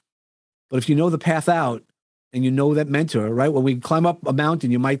did. But if you know the path out and you know that mentor, right? When we climb up a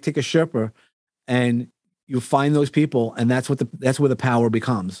mountain, you might take a Sherpa and you find those people, and that's where the power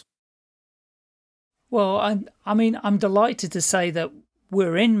becomes. Well, I'm delighted to say that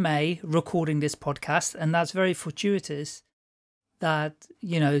we're in May recording this podcast, and that's very fortuitous that,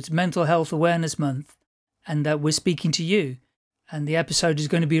 it's Mental Health Awareness Month and that we're speaking to you. And the episode is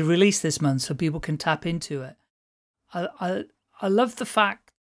going to be released this month so people can tap into it. I love the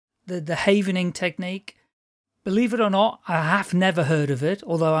fact that the havening technique, believe it or not, I have never heard of it,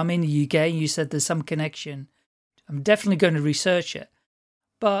 although I'm in the UK and you said there's some connection. I'm definitely going to research it.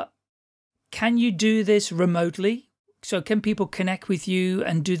 But can you do this remotely? So can people connect with you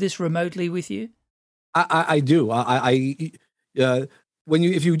and do this remotely with you? I do.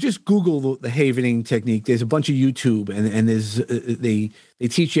 If you just Google the havening technique, there's a bunch of YouTube and there's they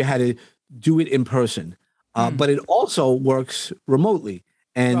teach you how to do it in person, but it also works remotely.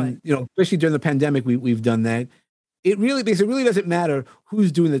 And especially during the pandemic, we've done that. Because it really doesn't matter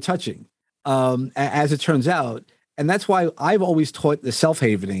who's doing the touching, as it turns out, and that's why I've always taught the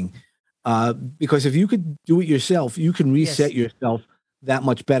self-havening, because if you could do it yourself, you can reset yourself that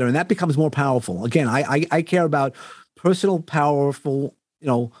much better, and that becomes more powerful. Again, I care about personal, powerful,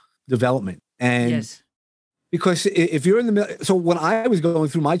 development. And because if you're in the middle, so when I was going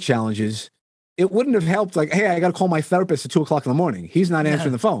through my challenges, it wouldn't have helped. Like, hey, I got to call my therapist at 2:00 in the morning. He's not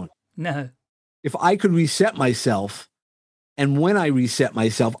answering the phone. No. If I could reset myself, and when I reset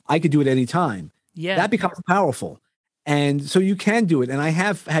myself, I could do it any time. Yeah. That becomes powerful. And so you can do it. And I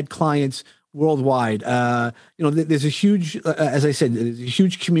have had clients worldwide. There's a huge, as I said, there's a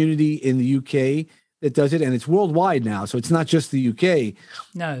huge community in the UK that does it, and it's worldwide now. So it's not just the UK.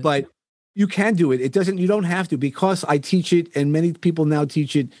 No. But you can do it. You don't have to, because I teach it, and many people now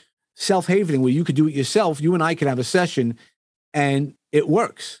teach it, self-havening, where you could do it yourself. You and I could have a session and it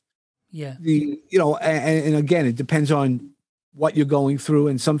works. Yeah. And again, it depends on what you're going through,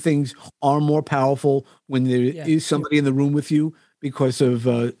 and some things are more powerful when there is somebody in the room with you because of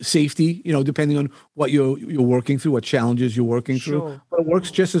safety, depending on what you're working through, what challenges you're working through, but it works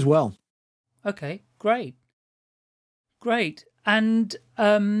just as well. Okay, great. And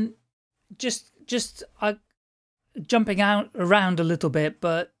just jumping out around a little bit,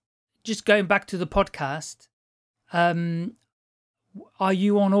 but just going back to the podcast, are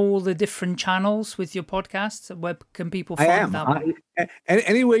you on all the different channels with your podcasts? Where can people find that one?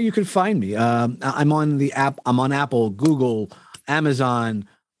 Anywhere you can find me. I'm on the app. I'm on Apple, Google, Amazon,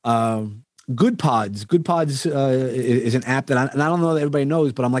 Good Pods. Good Pods is an app that I don't know that everybody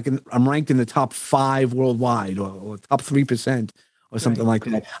knows, but I'm ranked in the top 5 worldwide, or top 3%, or something like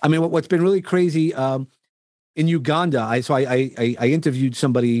that. I mean, what's been really crazy, in Uganda, I interviewed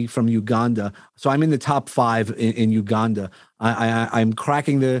somebody from Uganda, so I'm in the top 5 in Uganda. I'm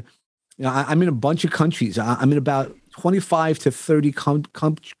cracking I'm in a bunch of countries. I'm in about 25 to 30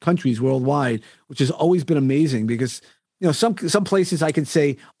 countries worldwide, which has always been amazing because some places I can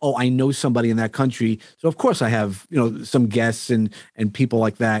say, oh, I know somebody in that country, so of course I have some guests and people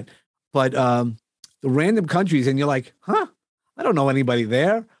like that. But the random countries, and you're like, huh, I don't know anybody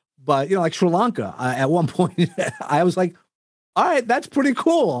there. But, like Sri Lanka, at one point, I was like, all right, that's pretty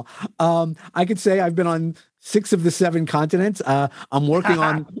cool. I could say I've been on 6 of the 7 continents. I'm working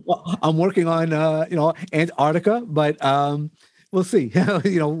on Antarctica, but we'll see.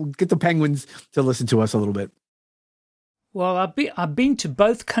 Get the penguins to listen to us a little bit. Well, I've been to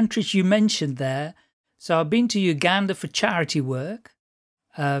both countries you mentioned there. So I've been to Uganda for charity work,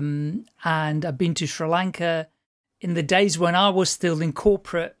 and I've been to Sri Lanka in the days when I was still in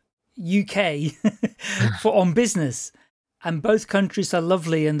corporate UK on business, and both countries are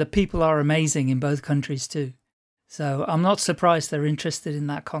lovely and the people are amazing in both countries too. So I'm not surprised they're interested in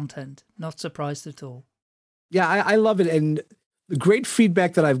that content. Not surprised at all. Yeah, I love it. And the great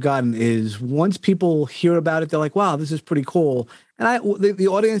feedback that I've gotten is once people hear about it, they're like, wow, this is pretty cool. And the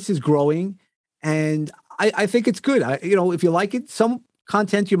audience is growing, and I think it's good. If you like it, some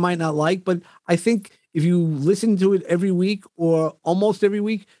content you might not like, but I think if you listen to it every week or almost every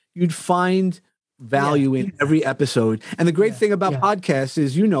week, you'd find value in every episode. And the great thing about podcasts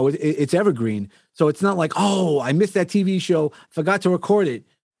is, it's evergreen. So it's not like, oh, I missed that TV show, forgot to record it.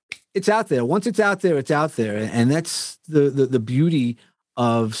 It's out there. Once it's out there, it's out there. And that's the beauty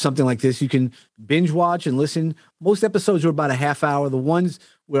of something like this. You can binge watch and listen. Most episodes are about a half hour. The ones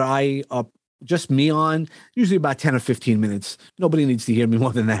where I just me on, usually about 10 or 15 minutes. Nobody needs to hear me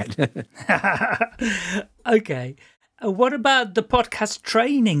more than that. Okay. What about the podcast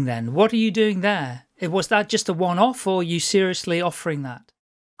training then? What are you doing there? Was that just a one-off, or are you seriously offering that?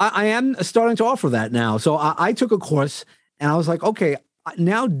 I am starting to offer that now. So I took a course and I was like, okay,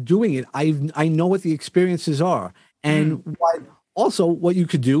 now doing it, I know what the experiences are and what you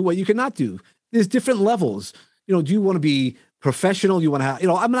could do, what you cannot do. There's different levels. Do you want to be professional? You want to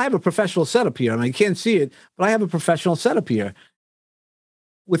have, I have a professional setup here. I mean, you can't see it, but I have a professional setup here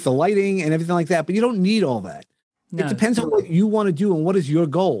with the lighting and everything like that. But you don't need all that. No. It depends on what you want to do and what is your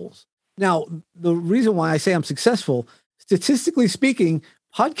goals. Now, the reason why I say I'm successful, statistically speaking,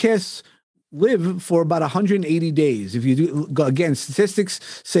 podcasts live for about 180 days. If you do, again, statistics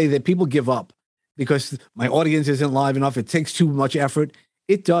say that people give up because my audience isn't live enough. It takes too much effort.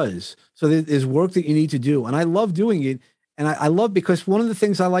 It does. So there's work that you need to do. And I love doing it. And I love, because one of the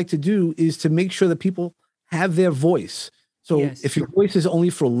things I like to do is to make sure that people have their voice. So if your voice is only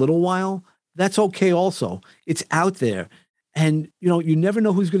for a little while, that's okay also. It's out there. And, you never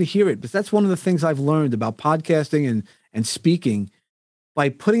know who's going to hear it. But that's one of the things I've learned about podcasting and speaking. By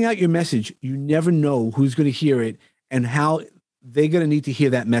putting out your message, you never know who's going to hear it and how they're going to need to hear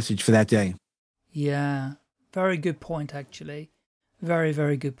that message for that day. Yeah, very good point, actually. Very,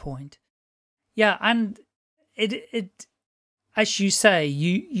 very good point. Yeah, and it as you say,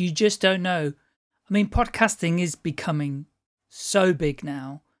 you just don't know. I mean, podcasting is becoming so big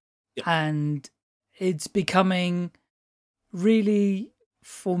now, and it's becoming really,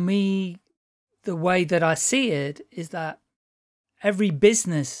 for me, the way that I see it is that every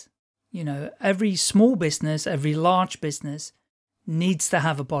business, every small business, every large business needs to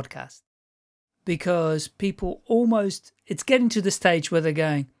have a podcast, because people it's getting to the stage where they're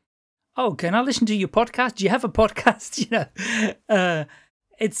going, oh, can I listen to your podcast? Do you have a podcast?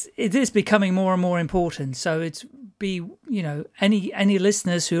 It is becoming more and more important. So any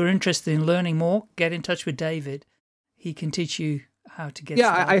listeners who are interested in learning more, get in touch with David. He can teach you how to get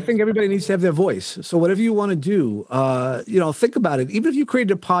started. I think everybody needs to have their voice. So whatever you want to do, think about it. Even if you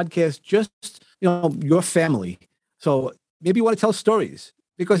created a podcast, just, your family. So maybe you want to tell stories,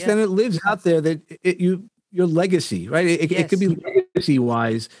 because then it lives out there, that your legacy, right? It could be legacy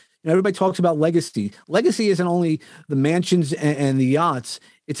wise. Everybody talks about legacy. Legacy isn't only the mansions and the yachts.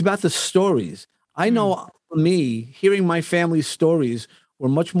 It's about the stories. I know for me, hearing my family's stories were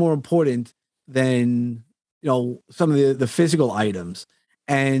much more important than some of the physical items.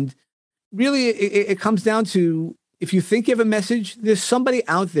 And really, it comes down to, if you think you have a message, there's somebody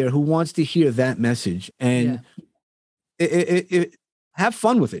out there who wants to hear that message, and have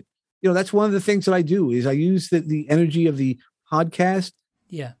fun with it. That's one of the things that I do, is I use the energy of the podcast.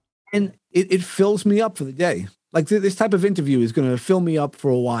 Yeah. And it fills me up for the day. Like this type of interview is going to fill me up for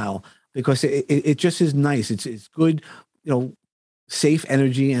a while, because it just is nice. It's good, safe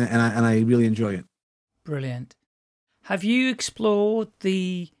energy, and I really enjoy it. Brilliant. Have you explored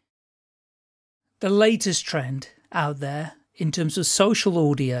the latest trend out there in terms of social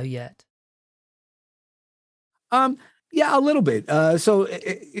audio yet? Yeah, a little bit. So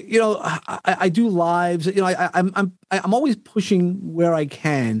I do lives. I'm always pushing where I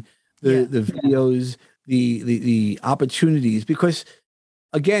can the videos, the opportunities, because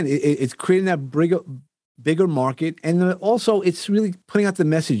again, it's creating that bigger market, and also it's really putting out the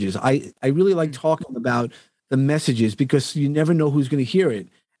messages. I really like talking about the messages, because you never know who's going to hear it,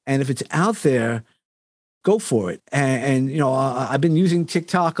 and if it's out there, go for it. And I've been using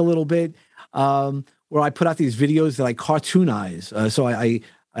TikTok a little bit, where I put out these videos that I cartoonize. So I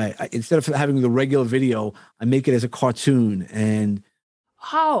instead of having the regular video, I make it as a cartoon. And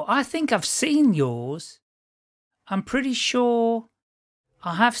I think I've seen yours. I'm pretty sure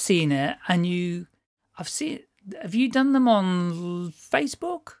I have seen it, and have you done them on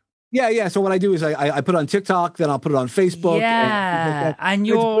Facebook? Yeah. So what I do is I put it on TikTok, then I'll put it on Facebook. Yeah, and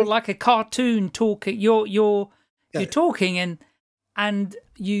you're like a cartoon talking. You're talking, and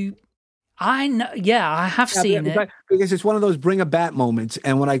you. I know. Yeah, I have seen it, because it's one of those bring a bat moments,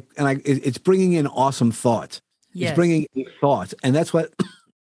 and it's bringing in awesome thought. It's bringing a thought, and that's what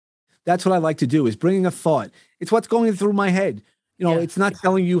I like to do, is bringing a thought. It's what's going through my head. It's not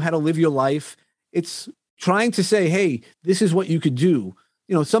telling you how to live your life. It's trying to say, hey, this is what you could do.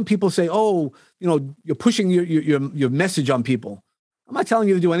 Some people say, oh, you're pushing your message on people. I'm not telling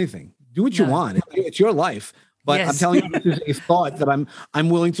you to do anything. Do what you No. want. It's your life. But I'm Yes. telling you, this is a thought that I'm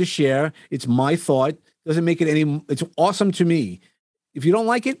willing to share. It's my thought. Doesn't make it any. It's awesome to me. If you don't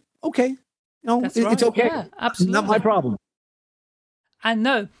like it, okay. That's It's right. okay. Yeah, absolutely. Not my problem. And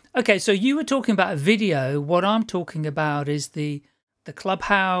no, okay, so you were talking about a video. What I'm talking about is the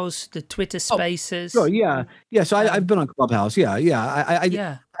Clubhouse, the Twitter Spaces. Sure. Yeah. Yeah. So I've been on Clubhouse. Yeah. Yeah.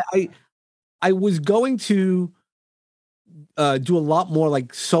 Yeah. I was going to do a lot more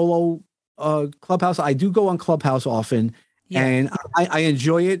like solo Clubhouse. I do go on Clubhouse often, Yeah. and I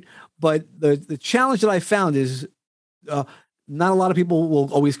enjoy it. But the challenge that I found is not a lot of people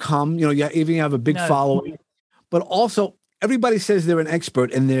will always come. Yeah, even you have a big following, but also everybody says they're an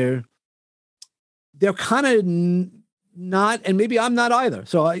expert, and they're kind of not, and maybe I'm not either.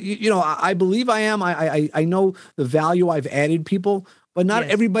 So I believe I am. I know the value I've added people, but not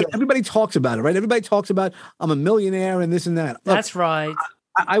everybody. Everybody talks about it, right? Everybody talks about I'm a millionaire and this and that. Look, that's right.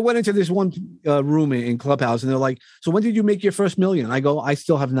 I went into this one room in Clubhouse, and they're like, "So when did you make your first million?" I go, "I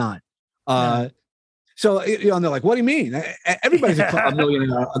still have not." So and they're like, "What do you mean? Everybody's a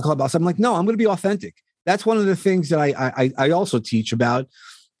millionaire on Clubhouse." I'm like, "No, I'm going to be authentic." That's one of the things that I also teach about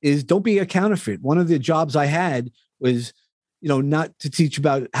is don't be a counterfeit. One of the jobs I had was, not to teach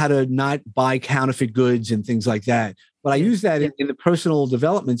about how to not buy counterfeit goods and things like that. But I use that in the personal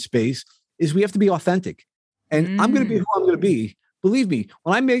development space is we have to be authentic. And I'm going to be who I'm going to be. Believe me,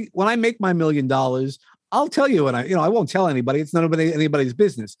 when I make my $1 million, I'll tell you when I won't tell anybody. It's none of anybody's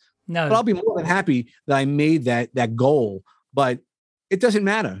business. No. But I'll be more than happy that I made that goal. But it doesn't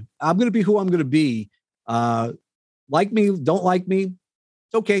matter. I'm going to be who I'm going to be. Like me, don't like me.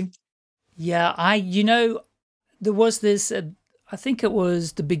 It's okay. Yeah, there was this, I think it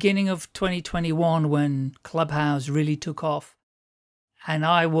was the beginning of 2021 when Clubhouse really took off. And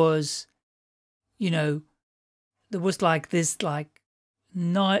I was, there was like this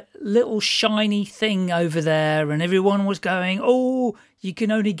little shiny thing over there, and everyone was going, "Oh, you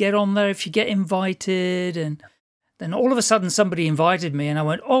can only get on there if you get invited." And then all of a sudden somebody invited me and I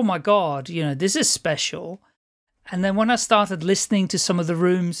went, "Oh my God, this is special." And then when I started listening to some of the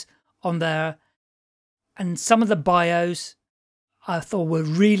rooms on there and some of the bios I thought were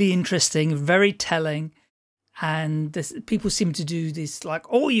really interesting, very telling. And people seem to do this like,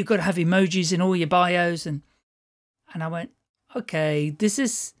 "Oh, you've got to have emojis in all your bios." And I went, okay, this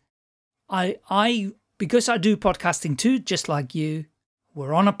is, because I do podcasting too, just like you,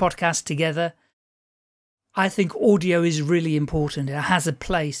 we're on a podcast together. I think audio is really important. It has a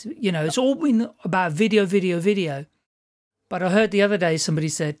place. It's all been about video. But I heard the other day somebody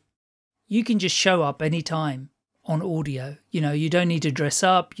said, you can just show up anytime on audio. You don't need to dress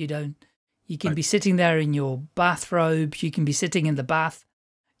up. You can be sitting there in your bathrobe. You can be sitting in the bath.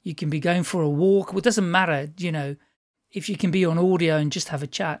 You can be going for a walk. Well, it doesn't matter, if you can be on audio and just have a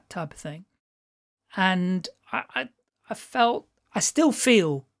chat type of thing. And I still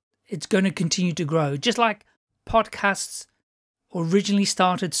feel it's going to continue to grow. Just like podcasts originally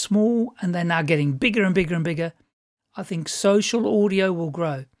started small and they're now getting bigger and bigger and bigger, I think social audio will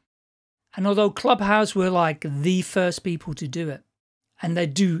grow. And although Clubhouse were like the first people to do it, and they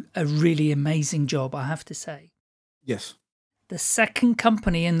do a really amazing job, I have to say. Yes. The second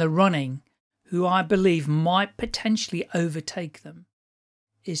company in the running who I believe might potentially overtake them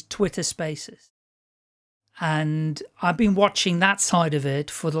is Twitter Spaces. And I've been watching that side of it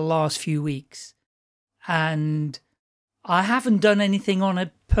for the last few weeks. And I haven't done anything on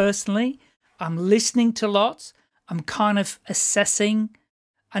it personally. I'm listening to lots. I'm kind of assessing.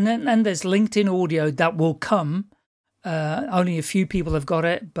 And then there's LinkedIn audio that will come. Only a few people have got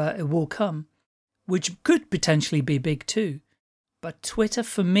it, but it will come, which could potentially be big too. But Twitter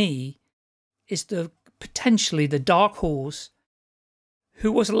for me is potentially the dark horse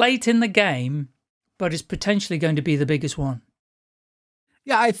who was late in the game, but is potentially going to be the biggest one.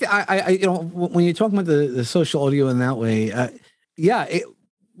 Yeah, I when you're talking about the social audio in that way,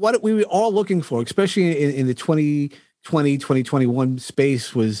 what we were all looking for, especially in the 2020, 2021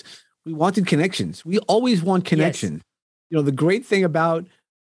 space, was we wanted connections. We always want connection. Yes. The great thing about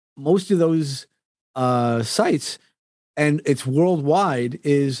most of those sites, and it's worldwide,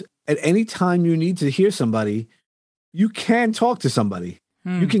 is at any time you need to hear somebody, you can talk to somebody.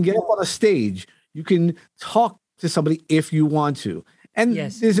 You can get up on a stage. You can talk to somebody if you want to. And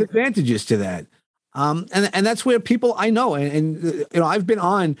there's advantages to that. And that's where people I know, and I've been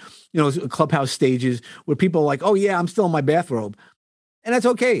on, Clubhouse stages where people are like, "Oh yeah, I'm still in my bathrobe." And that's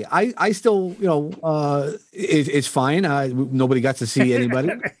okay. I still, it's fine. Nobody got to see anybody.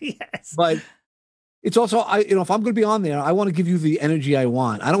 Yes. But it's also, if I'm going to be on there, I want to give you the energy I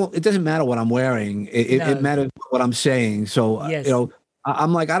want. It doesn't matter what I'm wearing. It matters what I'm saying. So,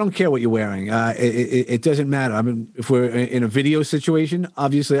 I'm like, I don't care what you're wearing. It doesn't matter. I mean, if we're in a video situation,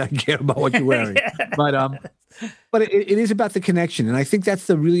 obviously I care about what you're wearing. Yeah. But it is about the connection, and I think that's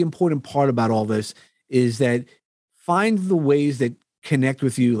the really important part about all this is that find the ways that connect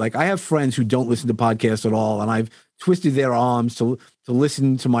with you. Like I have friends who don't listen to podcasts at all, and I've twisted their arms to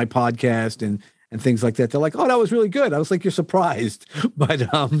listen to my podcast and things like that. They're like, "Oh, that was really good." I was like, "You're surprised," but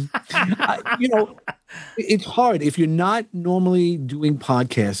it's hard if you're not normally doing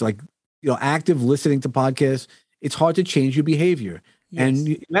podcasts, like active listening to podcasts. It's hard to change your behavior. Yes. And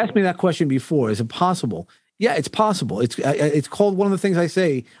you asked me that question before: is it possible? Yeah, it's possible. It's called one of the things I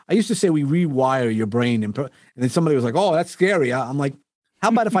say. I used to say we rewire your brain, and then somebody was like, "Oh, that's scary." I'm like, "How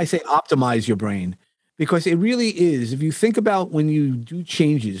about if I say optimize your brain?" Because it really is. If you think about when you do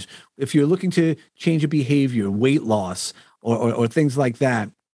changes, if you're looking to change a behavior, weight loss, or things like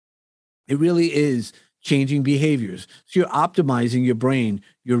that, it really is changing behaviors. So you're optimizing your brain,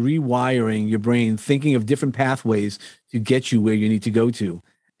 you're rewiring your brain, thinking of different pathways to get you where you need to go to.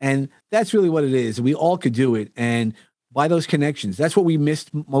 And that's really what it is. We all could do it. And by those connections, that's what we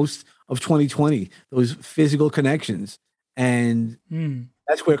missed most of 2020, those physical connections. And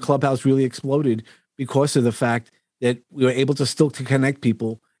that's where Clubhouse really exploded because of the fact that we were able to still to connect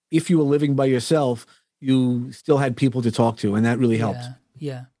people. If you were living by yourself, you still had people to talk to, and that really helped.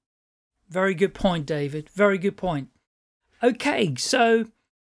 Yeah. Very good point, David. Very good point. Okay, so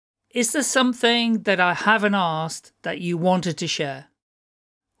is there something that I haven't asked that you wanted to share?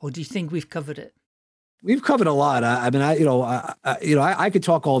 Or do you think we've covered it? We've covered a lot. I could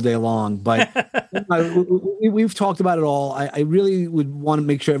talk all day long, but we've talked about it all. I really would want to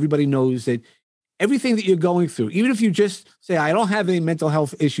make sure everybody knows that everything that you're going through, even if you just say, I don't have any mental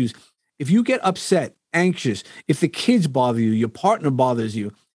health issues, if you get upset, anxious, if the kids bother you, your partner bothers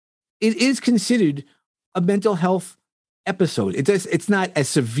you, it is considered a mental health episode. It's not as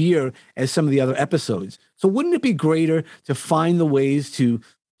severe as some of the other episodes. So wouldn't it be greater to find the ways to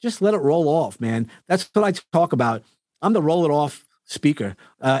just let it roll off, man? That's what I talk about. I'm the roll it off speaker.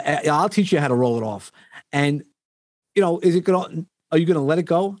 I'll teach you how to roll it off. And, are you going to let it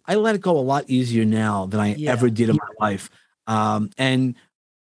go? I let it go a lot easier now than I ever did in my life. And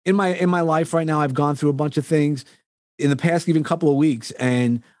in my life right now, I've gone through a bunch of things in the past, even couple of weeks.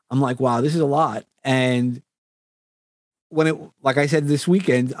 And I'm like, wow, this is a lot. And like I said, this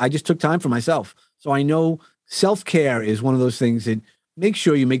weekend, I just took time for myself. So I know self-care is one of those things that make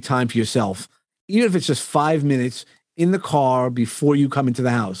sure you make time for yourself, even if it's just 5 minutes in the car before you come into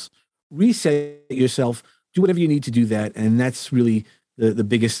the house. Reset yourself, do whatever you need to do that. And that's really the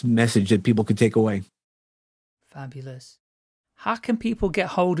biggest message that people could take away. Fabulous. How can people get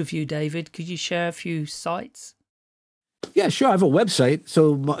hold of you, David? Could you share a few sites? Yeah, sure. I have a website.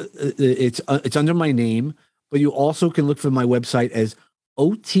 So it's under my name, but you also can look for my website as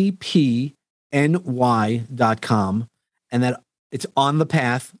otpny.com, and that it's on the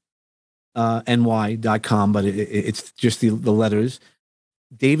path, ny.com, but it's just the letters.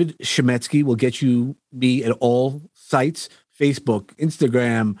 David Chametzky will get me at all sites: Facebook,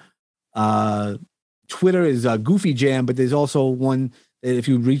 Instagram, Twitter is Goofy Jam, but there's also one that if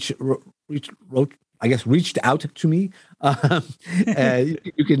you reached out to me,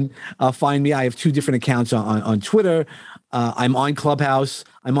 you can find me. I have 2 different accounts on Twitter. I'm on Clubhouse.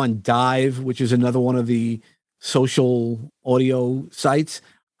 I'm on Dive, which is another one of the social audio sites.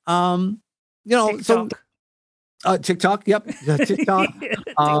 TikTok. TikTok. Yep. TikTok.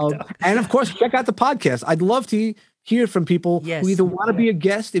 And of course, check out the podcast. I'd love to hear from people who either want to be a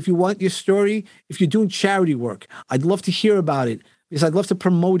guest, if you want your story, if you're doing charity work, I'd love to hear about it because I'd love to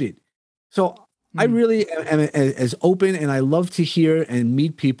promote it. So I really am as open, and I love to hear and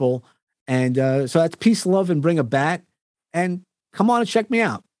meet people. And so that's peace, love, and bring a bat. And come on and check me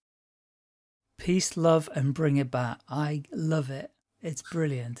out. Peace, love, and bring it back. I love it. It's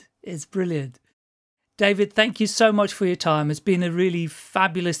brilliant. It's brilliant. David, thank you so much for your time. It's been a really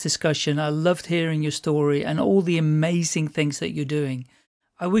fabulous discussion. I loved hearing your story and all the amazing things that you're doing.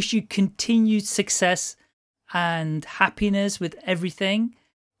 I wish you continued success and happiness with everything.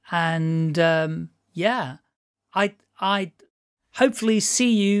 And I'd hopefully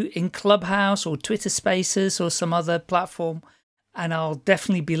see you in Clubhouse or Twitter Spaces or some other platform. And I'll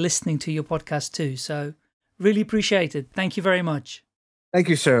definitely be listening to your podcast too. So really appreciate it. Thank you very much. Thank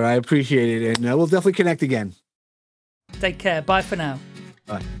you, sir. I appreciate it. And we'll definitely connect again. Take care. Bye for now.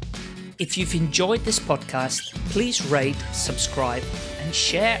 Bye. If you've enjoyed this podcast, please rate, subscribe, and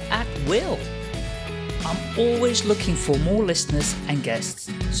share at will. I'm always looking for more listeners and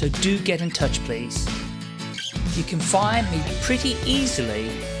guests, so do get in touch, please. You can find me pretty easily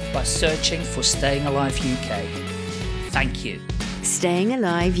by searching for Staying Alive UK. Thank you. Staying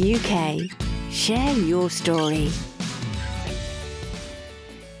Alive UK. Share your story.